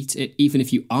can't eat it even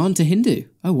if you aren't a Hindu.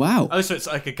 Oh, wow. Oh, so it's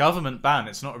like a government ban.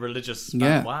 It's not a religious ban.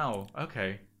 Yeah. Wow.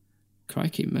 Okay.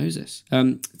 Crikey, Moses.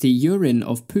 The urine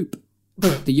of poop.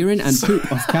 The urine and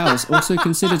poop of cows also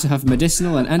considered to have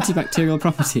medicinal and antibacterial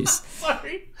properties.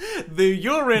 Sorry. The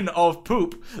urine of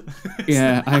poop.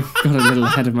 Yeah, I got a little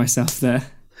ahead of myself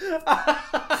there.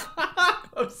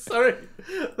 I'm sorry.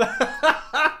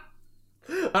 That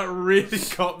really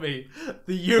got me.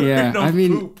 The urine of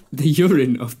poop. The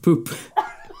urine of poop.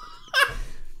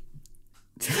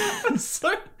 It's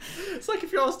like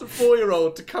if you asked a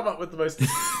 4-year-old to come up with what's the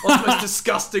most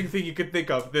disgusting thing you could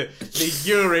think of. The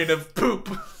urine of poop.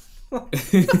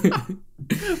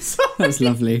 That's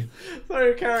lovely.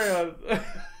 Sorry, carry on.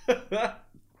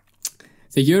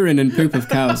 The urine and poop of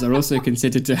cows are also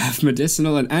considered to have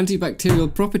medicinal and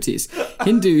antibacterial properties.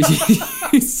 Hindus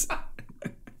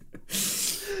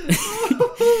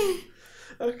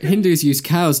use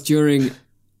cows during...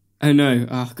 Oh no,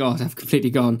 oh god, I've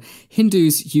completely gone.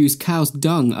 Hindus use cow's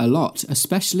dung a lot,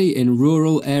 especially in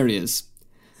rural areas.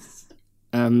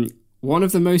 One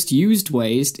of the most used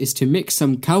ways is to mix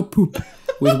some cow poop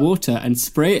with water and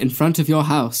spray it in front of your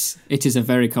house. It is a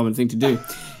very common thing to do.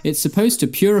 It's supposed to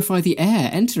purify the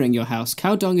air entering your house.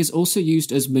 Cow dung is also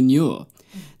used as manure.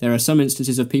 There are some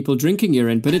instances of people drinking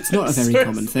urine, but it's not a very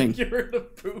common thing. Urine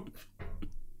of poop.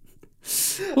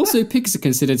 Also, pigs are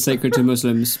considered sacred to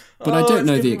Muslims, but I don't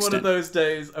know the extent. One of those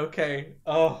days. Okay.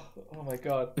 Oh my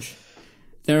god.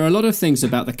 There are a lot of things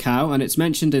about the cow, and it's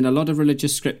mentioned in a lot of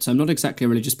religious scripts. I'm not exactly a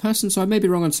religious person, so I may be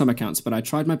wrong on some accounts, but I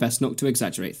tried my best not to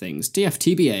exaggerate things.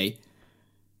 DFTBA,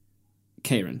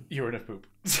 Kieran. Urine of poop.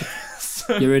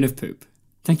 Urine of poop.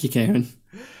 Thank you, Kieran.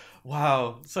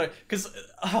 Wow. So, because...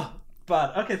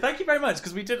 bad. Okay, thank you very much,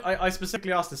 because we did... I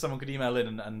specifically asked if someone could email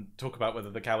in and talk about whether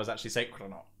the cow was actually sacred or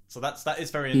not. So that is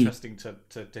very interesting to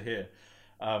hear.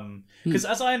 Because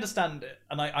as I understand it,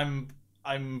 and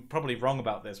I'm probably wrong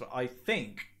about this, but I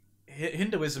think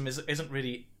Hinduism isn't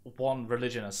really one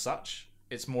religion as such.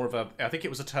 It's more of I think it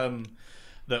was a term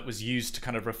that was used to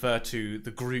kind of refer to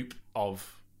the group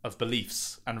of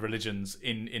beliefs and religions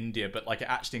in India, but like it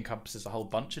actually encompasses a whole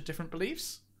bunch of different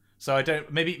beliefs. So I don't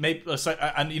maybe so,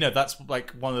 and that's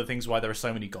like one of the things why there are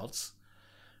so many gods.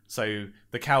 So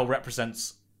the cow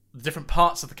represents different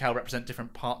parts of the cow represent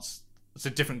different parts, so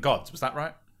different gods. Was that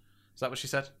right? Is that what she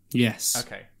said? Yes.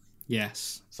 Okay.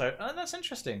 Yes. So that's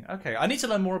interesting. Okay, I need to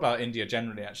learn more about India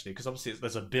generally, actually, because obviously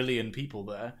there's 1 billion people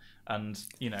there, and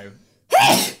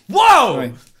Whoa!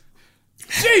 Sorry.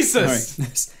 Jesus! Sorry.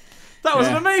 That was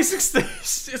an amazing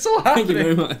stage. It's all happening. Thank you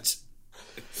very much.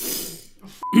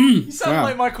 You sound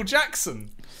like Michael Jackson.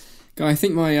 God, I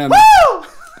think my Woo!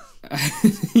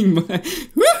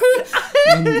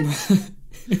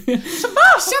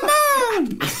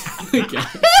 Shaman! Okay.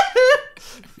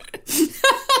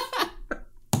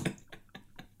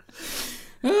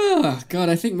 Oh, God,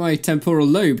 I think my temporal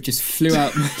lobe just flew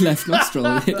out my left nostril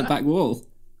and hit the back wall.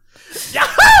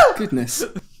 Yahoo! Goodness.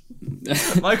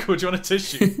 Michael, do you want a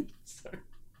tissue?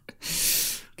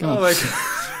 God. Oh my God.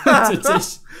 That's a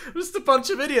tissue. Just a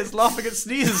bunch of idiots laughing at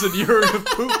sneezes and urine of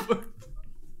poop.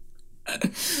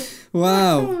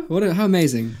 Wow. How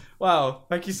amazing. Wow.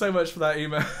 Thank you so much for that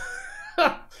email.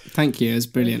 Thank you. It was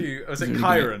brilliant. Thank you. Was it really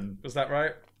Kyron? Great. Was that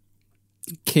right?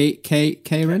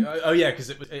 Karen? Oh, yeah, because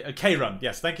it was Karen.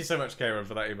 Yes, thank you so much, Karen,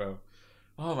 for that email.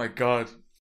 Oh, my God.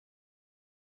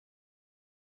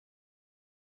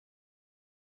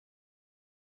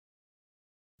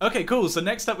 Okay, cool. So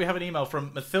next up we have an email from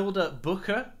Mathilda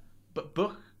Booker.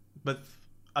 But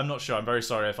I'm not sure. I'm very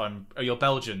sorry if you're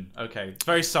Belgian. Okay.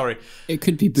 Very sorry. It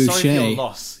could be Boucher. Sorry for your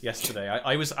loss yesterday.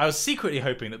 I was secretly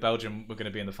hoping that Belgium were going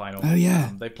to be in the final. Oh, yeah.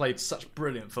 They played such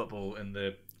brilliant football in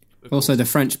the... Also, the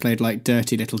French played like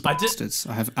dirty little bastards.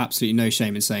 I have absolutely no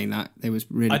shame in saying that. They was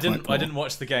really quite poor. I didn't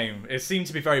watch the game. It seemed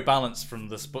to be very balanced from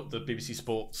the BBC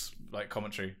Sports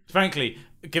commentary. Frankly,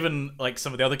 given like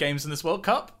some of the other games in this World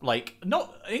Cup, like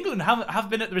not England have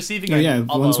been at the receiving end. Oh yeah,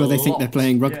 ones where they think they're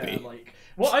playing rugby. Yeah,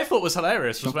 what I thought was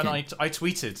hilarious was when I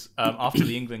tweeted after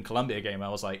the England-Colombia game, I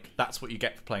was like, that's what you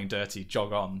get for playing dirty,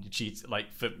 jog on, you cheat,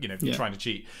 for trying to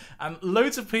cheat. And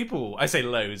loads of people, I say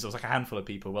loads, it was like a handful of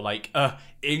people, were like,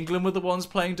 England were the ones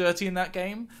playing dirty in that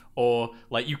game? Or,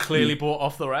 like, you clearly bought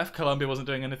off the ref, Colombia wasn't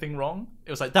doing anything wrong?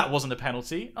 It was like, that wasn't a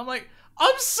penalty. I'm like,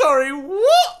 I'm sorry,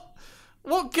 what?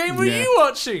 What game were you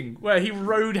watching? Where he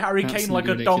rode Harry Kane like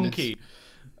a donkey.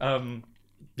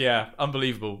 Yeah,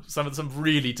 unbelievable. Some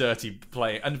really dirty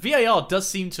play. And VAR does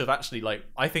seem to have actually,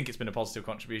 I think it's been a positive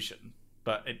contribution,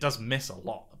 but it does miss a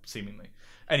lot, seemingly.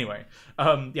 Anyway,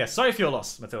 sorry for your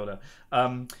loss, Matilda.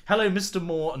 Hello, Mr.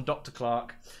 Moore and Dr.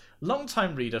 Clark.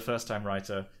 Long-time reader, first-time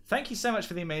writer. Thank you so much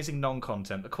for the amazing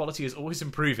non-content. The quality is always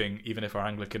improving, even if our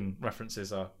Anglican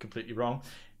references are completely wrong.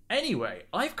 Anyway,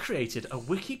 I've created a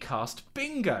Wikicast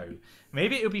bingo.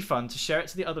 Maybe it would be fun to share it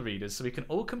to the other readers so we can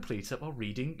all complete it while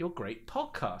reading your great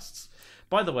podcasts.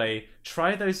 By the way,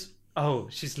 try those... Oh,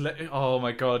 oh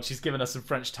my god, she's given us some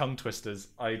French tongue twisters.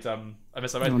 I missed.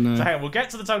 Oh, no. So hang on, we'll get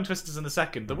to the tongue twisters in a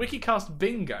second. The Wikicast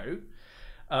bingo.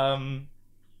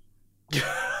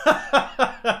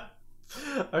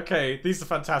 Okay, these are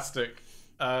fantastic.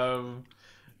 I'm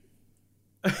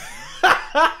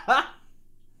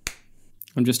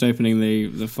just opening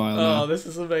the file now. Oh, this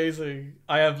is amazing.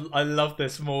 I love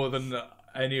this more than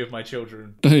any of my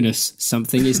children. Bonus,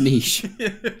 something is niche.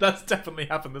 That's definitely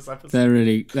happened this episode.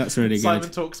 That's really good.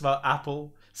 Simon talks about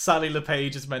Apple. Sally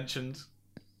LePage is mentioned.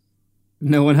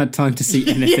 No one had time to see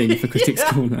anything for Critics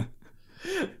Corner.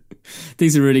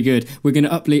 These are really good. We're going to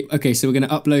upload. Okay, so we're going to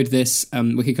upload this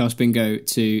Wikicast bingo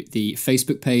to the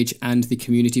Facebook page and the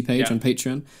community page on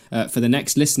Patreon for the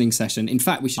next listening session. In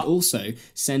fact, we should also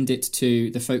send it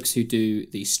to the folks who do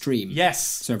the stream. Yes,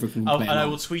 so everyone can play and I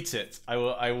will tweet it. I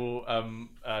will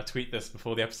tweet this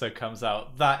before the episode comes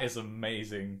out. That is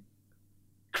amazing.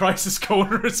 Crisis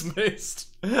Corner is missed.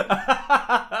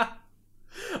 I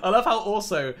love how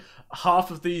also half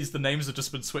of the names have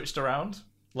just been switched around.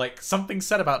 Like, something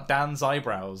said about Dan's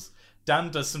eyebrows.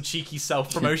 Dan does some cheeky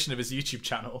self-promotion of his YouTube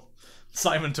channel.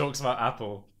 Simon talks about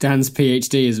Apple. Dan's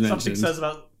PhD is mentioned. Something says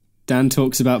about... Dan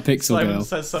talks about Pixel Simon Girl.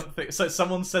 Says something. So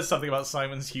someone says something about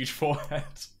Simon's huge forehead.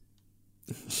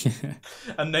 Yeah.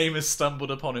 A name is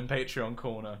stumbled upon in Patreon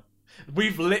Corner.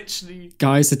 We've literally...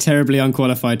 Guys are terribly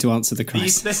unqualified to answer the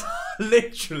crisis. There's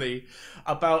literally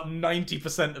about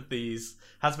 90% of these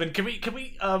has been... Can we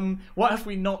what have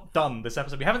we not done this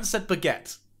episode? We haven't said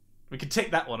baguette. We can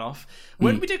tick that one off.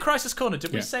 When we did Crisis Corner,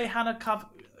 did we say Hannah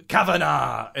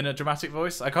Kavanagh in a dramatic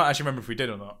voice? I can't actually remember if we did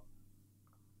or not.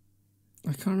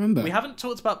 I can't remember. We haven't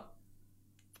talked about...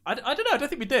 I don't know, I don't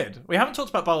think we did. We haven't talked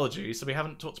about biology, so we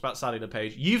haven't talked about Sally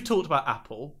LePage. You've talked about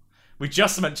Apple. We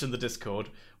just mentioned the Discord.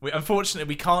 Unfortunately,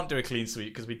 we can't do a clean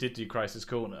sweep because we did do Crisis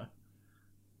Corner.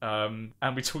 And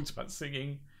we talked about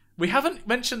singing. We haven't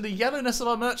mentioned the yellowness of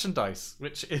our merchandise,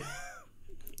 which is...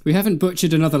 We haven't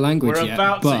butchered another language yet. We're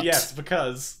about to, yes,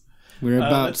 because... We're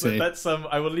about to.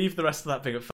 I will leave the rest of that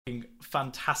being a fucking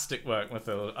fantastic work,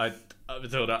 Mathilda.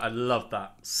 Mathilda, I love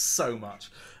that so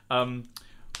much.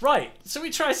 Right, so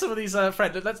we try some of these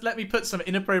French... Let me put some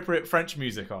inappropriate French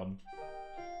music on.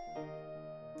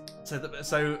 So do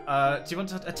you want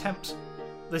to attempt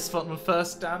this one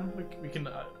first, Dan? We can...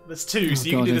 there's two, so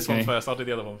you can do this one first. I'll do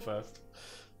the other one first.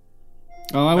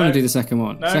 Oh, I want to do the second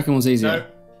one. No, second one's easier.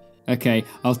 No. Okay,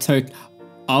 I'll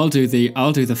do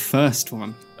the first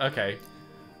one. Okay.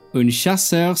 Un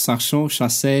chasseur sachant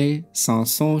chasser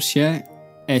sans son chien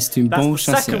est un bon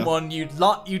chasseur. That's the second one, you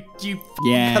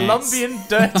yes. Colombian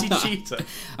dirty cheater.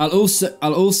 I'll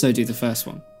also do the first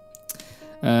one.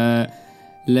 Oh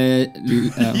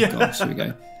gosh, here we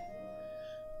go.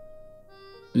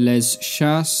 Les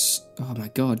chasses. Oh my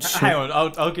god. Hang on,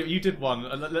 I'll give you did one.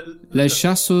 Les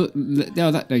chasseurs.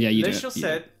 Yeah, you do it. Les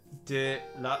chaussettes de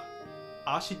la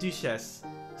archiduchesse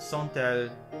sont-elles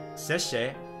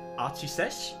séchées?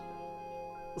 Archi-sèche?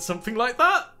 Something like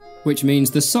that? Which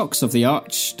means the socks of the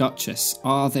Archduchess,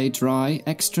 are they dry,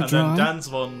 extra dry? And then Dan's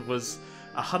one was,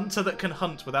 a hunter that can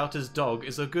hunt without his dog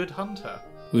is a good hunter.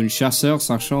 Un chasseur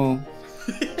sachant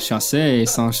chasser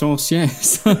sans son chien.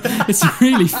 It's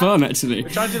really fun, actually.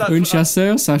 Un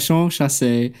chasseur sachant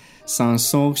chasser sans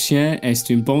son chien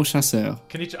est un bon chasseur.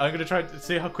 I'm going to try to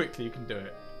see how quickly you can do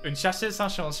it. Un chasseur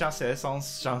sachant chasser sans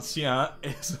son chien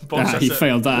est un bon chasseur. You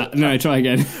failed that. No, try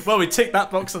again. Well, we ticked that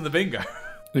box on the bingo.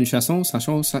 Un chasseur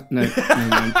sachant... No.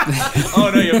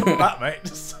 Oh, no, you're that,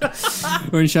 mate.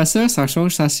 Un chasseur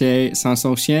sachant chasser sans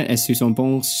son chien est un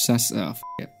bon chasseur.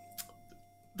 Oh,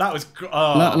 that was...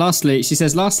 Lastly, she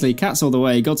says, cats all the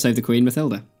way, God save the Queen,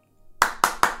 Mathilda.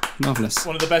 Marvellous.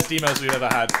 One of the best emails we've ever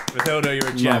had. Mathilda, you're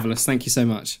a gem. Marvellous, thank you so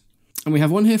much. And we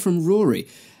have one here from Rory.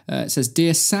 It says,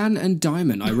 Dear San and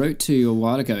Diamond, I wrote to you a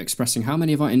while ago expressing how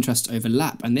many of our interests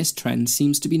overlap, and this trend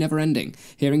seems to be never ending.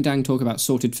 Hearing Dan talk about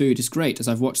sorted food is great, as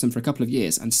I've watched them for a couple of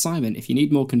years, and Simon, if you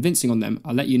need more convincing on them,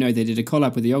 I'll let you know they did a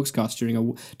collab with the Yogscast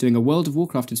doing a World of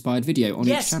Warcraft-inspired video on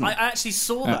each channel. Yes, I actually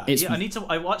saw that.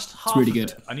 I watched half really of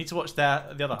good. it. I need to watch the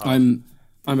other half. I'm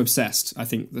obsessed. I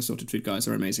think the sorted food guys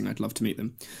are amazing. I'd love to meet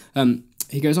them.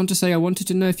 He goes on to say, I wanted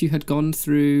to know if you had gone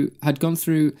through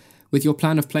with your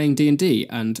plan of playing D&D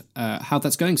and how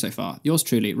that's going so far. Yours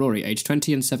truly, Rory, age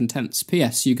 20 and 7/10.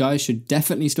 P.S. You guys should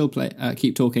definitely still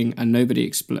keep talking and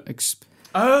nobody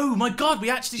Oh my god, we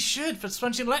actually should for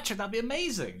Spongy and Electric. That'd be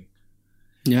amazing.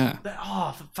 Yeah.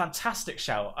 Fantastic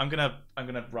shout. I'm gonna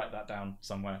write that down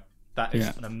somewhere. That is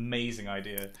an amazing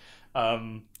idea.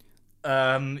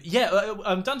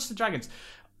 Dungeons and Dragons.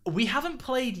 We haven't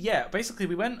played yet. Basically,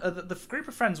 we went the group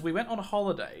of friends. We went on a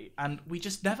holiday, and we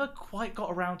just never quite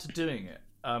got around to doing it.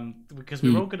 Because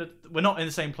we're not in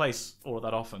the same place all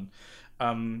that often.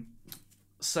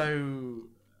 So,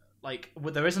 like,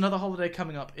 there is another holiday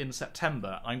coming up in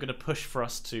September. I'm going to push for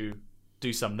us to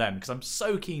do some then, because I'm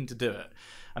so keen to do it,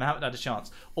 and I haven't had a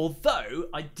chance. Although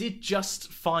I did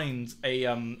just find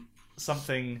a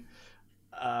something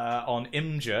on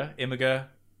Imgur,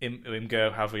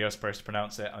 however you're supposed to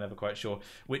pronounce it, I'm never quite sure,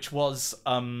 which was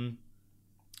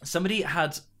somebody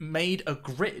had made a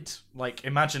grid, like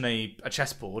imagine a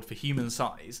chessboard for human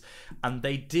size, and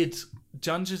they did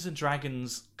Dungeons and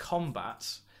Dragons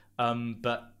combat,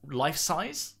 but life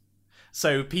size.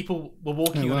 So people were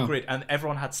walking on a grid, and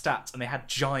everyone had stats, and they had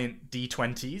giant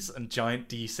D20s and giant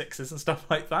D6s and stuff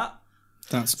like that.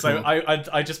 That's cool. So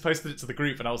I just posted it to the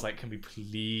group, and I was like, can we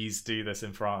please do this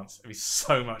in France? It'd be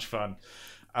so much fun.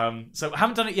 So I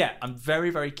haven't done it yet. I'm very,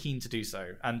 very keen to do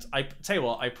so. And I tell you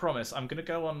what, I promise I'm going to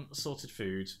go on Sorted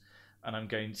Food, and I'm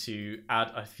going to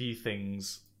add a few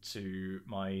things to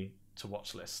my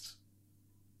to-watch list.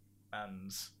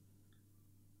 And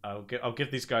I'll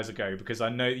give these guys a go, because I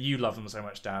know you love them so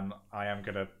much, Dan. I am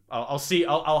gonna. I'll see.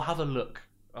 I'll have a look.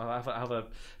 I'll have a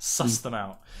suss them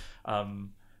out.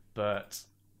 But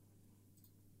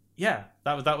yeah,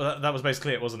 that was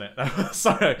basically it, wasn't it?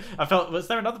 Sorry, I felt. Was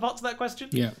there another part to that question?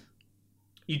 Yeah.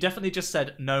 You definitely just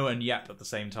said no and yep at the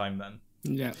same time. Then.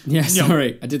 Yeah.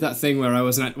 Sorry, I did that thing where I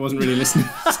wasn't really listening.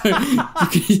 So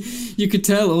you could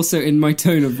tell also in my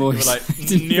tone of voice. You were like, I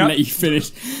didn't even let you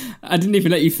finish. I didn't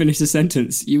even let you finish the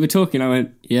sentence. You were talking. I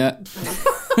went, yeah.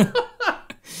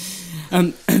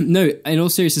 No, in all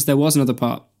seriousness, there was another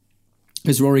part.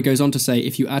 Because Rory goes on to say,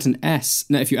 if you add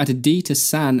a D to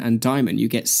San and Diamond, you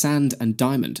get Sand and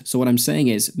Diamond. So what I'm saying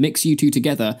is, mix you two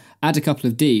together, add a couple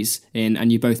of Ds in,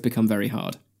 and you both become very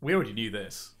hard. We already knew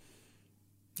this.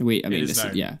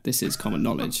 This is common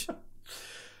knowledge.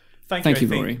 Thank you,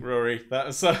 Rory. That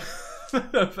was a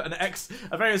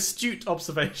very astute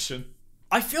observation.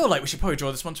 I feel like we should probably draw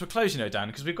this one to a close, Dan,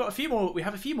 because we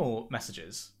have a few more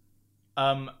messages.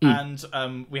 And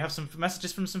we have some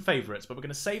messages from some favourites, but we're going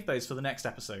to save those for the next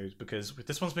episode, because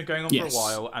this one's been going on for a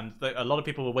while, and a lot of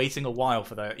people were waiting a while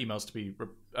for their emails to be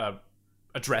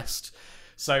addressed.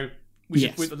 So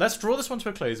let's draw this one to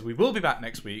a close. We will be back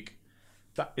next week.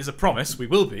 That is a promise. We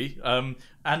will be. What have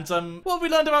we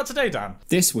learned about today, Dan?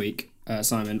 This week,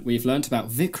 Simon, we've learnt about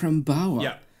Vikram Bawa.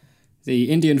 Yeah.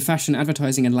 The Indian fashion,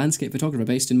 advertising and landscape photographer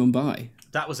based in Mumbai.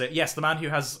 That was it. Yes, the man who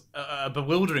has a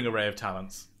bewildering array of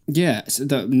talents. Yeah, so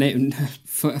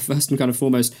first and kind of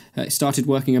foremost, started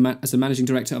working as a managing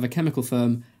director of a chemical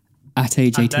firm at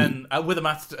age 18. Then with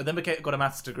got a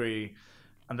maths degree,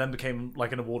 and then became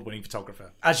like an award-winning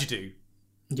photographer, as you do.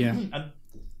 Yeah. And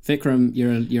Vikram,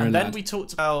 you're a lad. And then we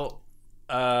talked about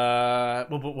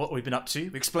what we've been up to.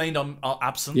 We explained on our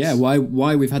absence. Yeah,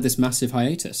 why we've had this massive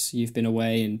hiatus. You've been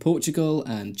away in Portugal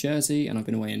and Jersey, and I've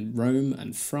been away in Rome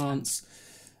and France.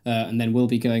 And then we'll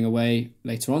be going away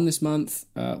later on this month.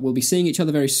 We'll be seeing each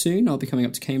other very soon. I'll be coming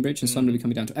up to Cambridge, and Simon will be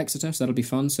coming down to Exeter, so that'll be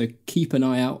fun. So keep an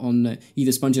eye out on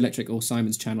either Sponge Electric or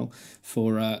Simon's channel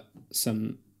for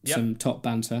some top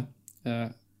banter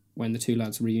when the two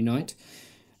lads reunite.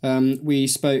 We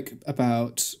spoke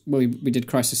about... Well, we did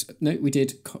Crisis... No, we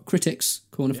did Critics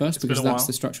Corner first, because that's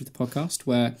the structure of the podcast,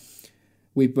 where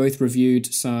we both reviewed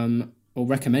some... or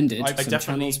recommended some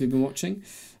channels we've been watching.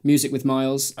 Music with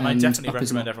Miles. And I definitely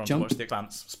recommend everyone to watch The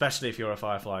Expanse, especially if you're a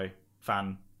Firefly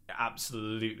fan.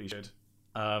 Absolutely should.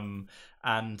 I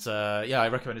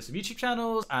recommended some YouTube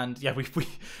channels, and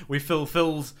we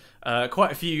fulfilled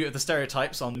quite a few of the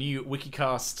stereotypes on new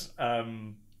Wikicast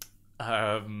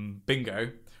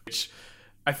bingo, which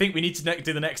I think we need to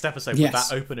do the next episode with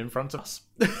that open in front of us,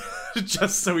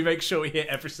 just so we make sure we hit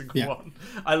every single one.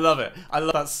 I love it. I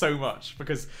love that so much,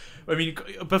 because I mean,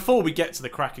 before we get to the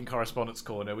cracking correspondence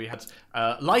corner, we had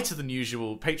lighter than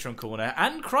usual Patreon corner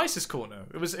and Crisis corner.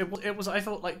 It was. I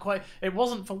thought it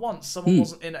wasn't for once someone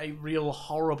wasn't in a real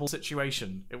horrible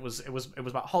situation. It was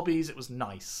about hobbies. It was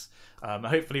nice.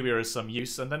 Hopefully we were of some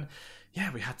use. And then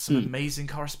we had some amazing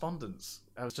correspondence.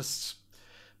 I was just.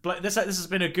 But this has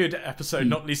been a good episode,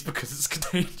 not least because it's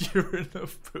contained urine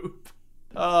of poop.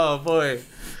 Oh boy.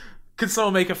 Could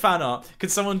someone make a fan art? Could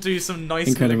someone do some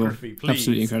nice calligraphy, please?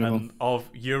 Absolutely incredible. Of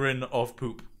urine of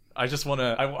poop. I just want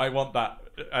to... I want that.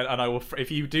 And I will...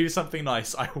 If you do something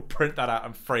nice, I will print that out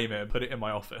and frame it and put it in my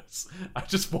office. I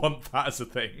just want that as a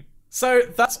thing. So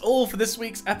that's all for this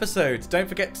week's episode. Don't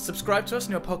forget to subscribe to us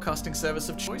on your podcasting service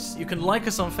of choice. You can like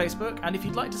us on Facebook, and if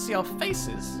you'd like to see our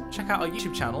faces, check out our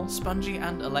YouTube channel, Spongy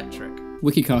and Electric.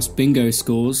 Wikicast bingo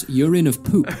scores urine of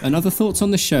poop and other thoughts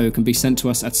on the show can be sent to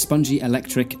us at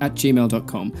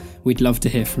spongyelectric@gmail.com. We'd love to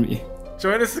hear from you.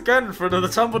 Join us again for another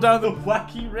tumble down the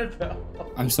wacky ribbit.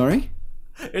 I'm sorry?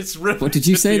 It's ribbit. What did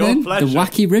you say then? Pleasure. The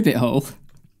wacky ribbit hole?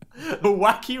 A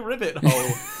wacky ribbit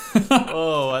hole.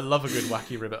 Oh, I love a good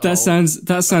wacky ribbit hole.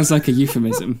 That sounds like a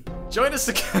euphemism. Join us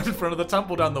again for another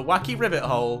tumble down the wacky ribbit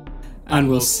hole. And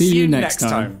we'll see you next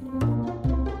time.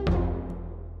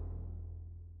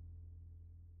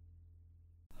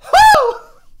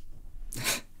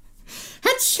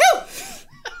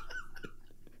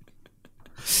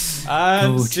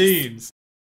 And scenes.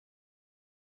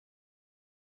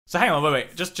 So hang on,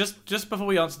 wait. Just before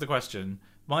we answer the question,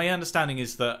 my understanding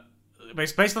is that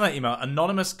based on that email,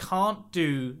 Anonymous can't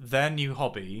do their new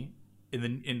hobby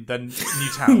in their new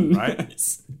town, right?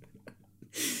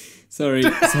 Sorry,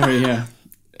 yeah.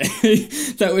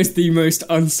 That was the most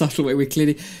unsubtle way. We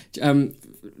clearly,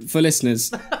 for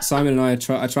listeners, Simon and I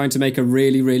are trying to make a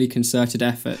really, really concerted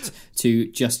effort to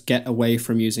just get away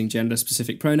from using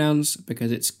gender-specific pronouns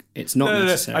because it's not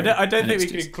necessary. I don't think we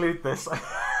can include this.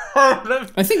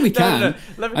 I think we can.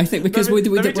 I think because we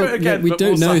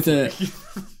don't know that.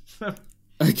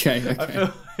 Okay. I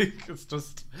feel like it's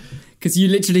just because you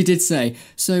literally did say.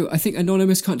 So I think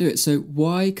Anonymous can't do it. So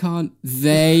why can't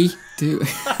they do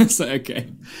it? So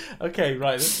okay. Okay,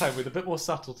 right. This time with a bit more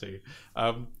subtlety.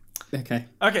 Okay.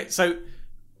 Okay. So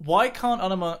why can't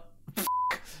Anonymous?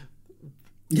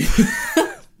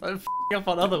 I'm f***ing up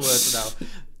on other words now.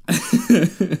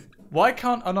 Why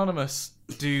can't Anonymous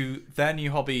do their new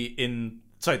hobby in?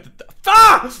 Sorry.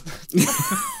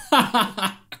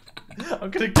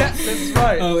 I'm gonna get this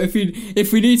right. Oh,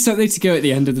 if we need something to go at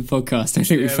the end of the podcast, I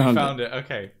think we found it.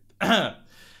 Okay.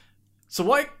 So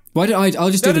why? Why don't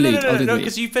I'll just do the lead. No,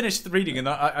 because you finished the reading, and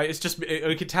it's just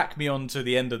it could tack me on to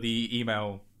the end of the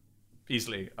email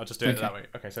easily. I'll just do it that way.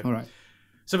 Okay. So all right.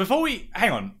 So before we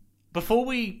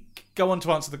go on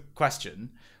to answer the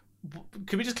question,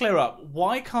 could we just clear up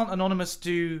why can't Anonymous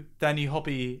do their new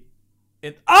hobby?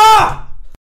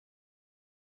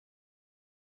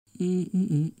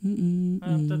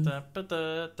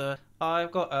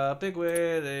 I've got a big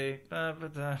willy.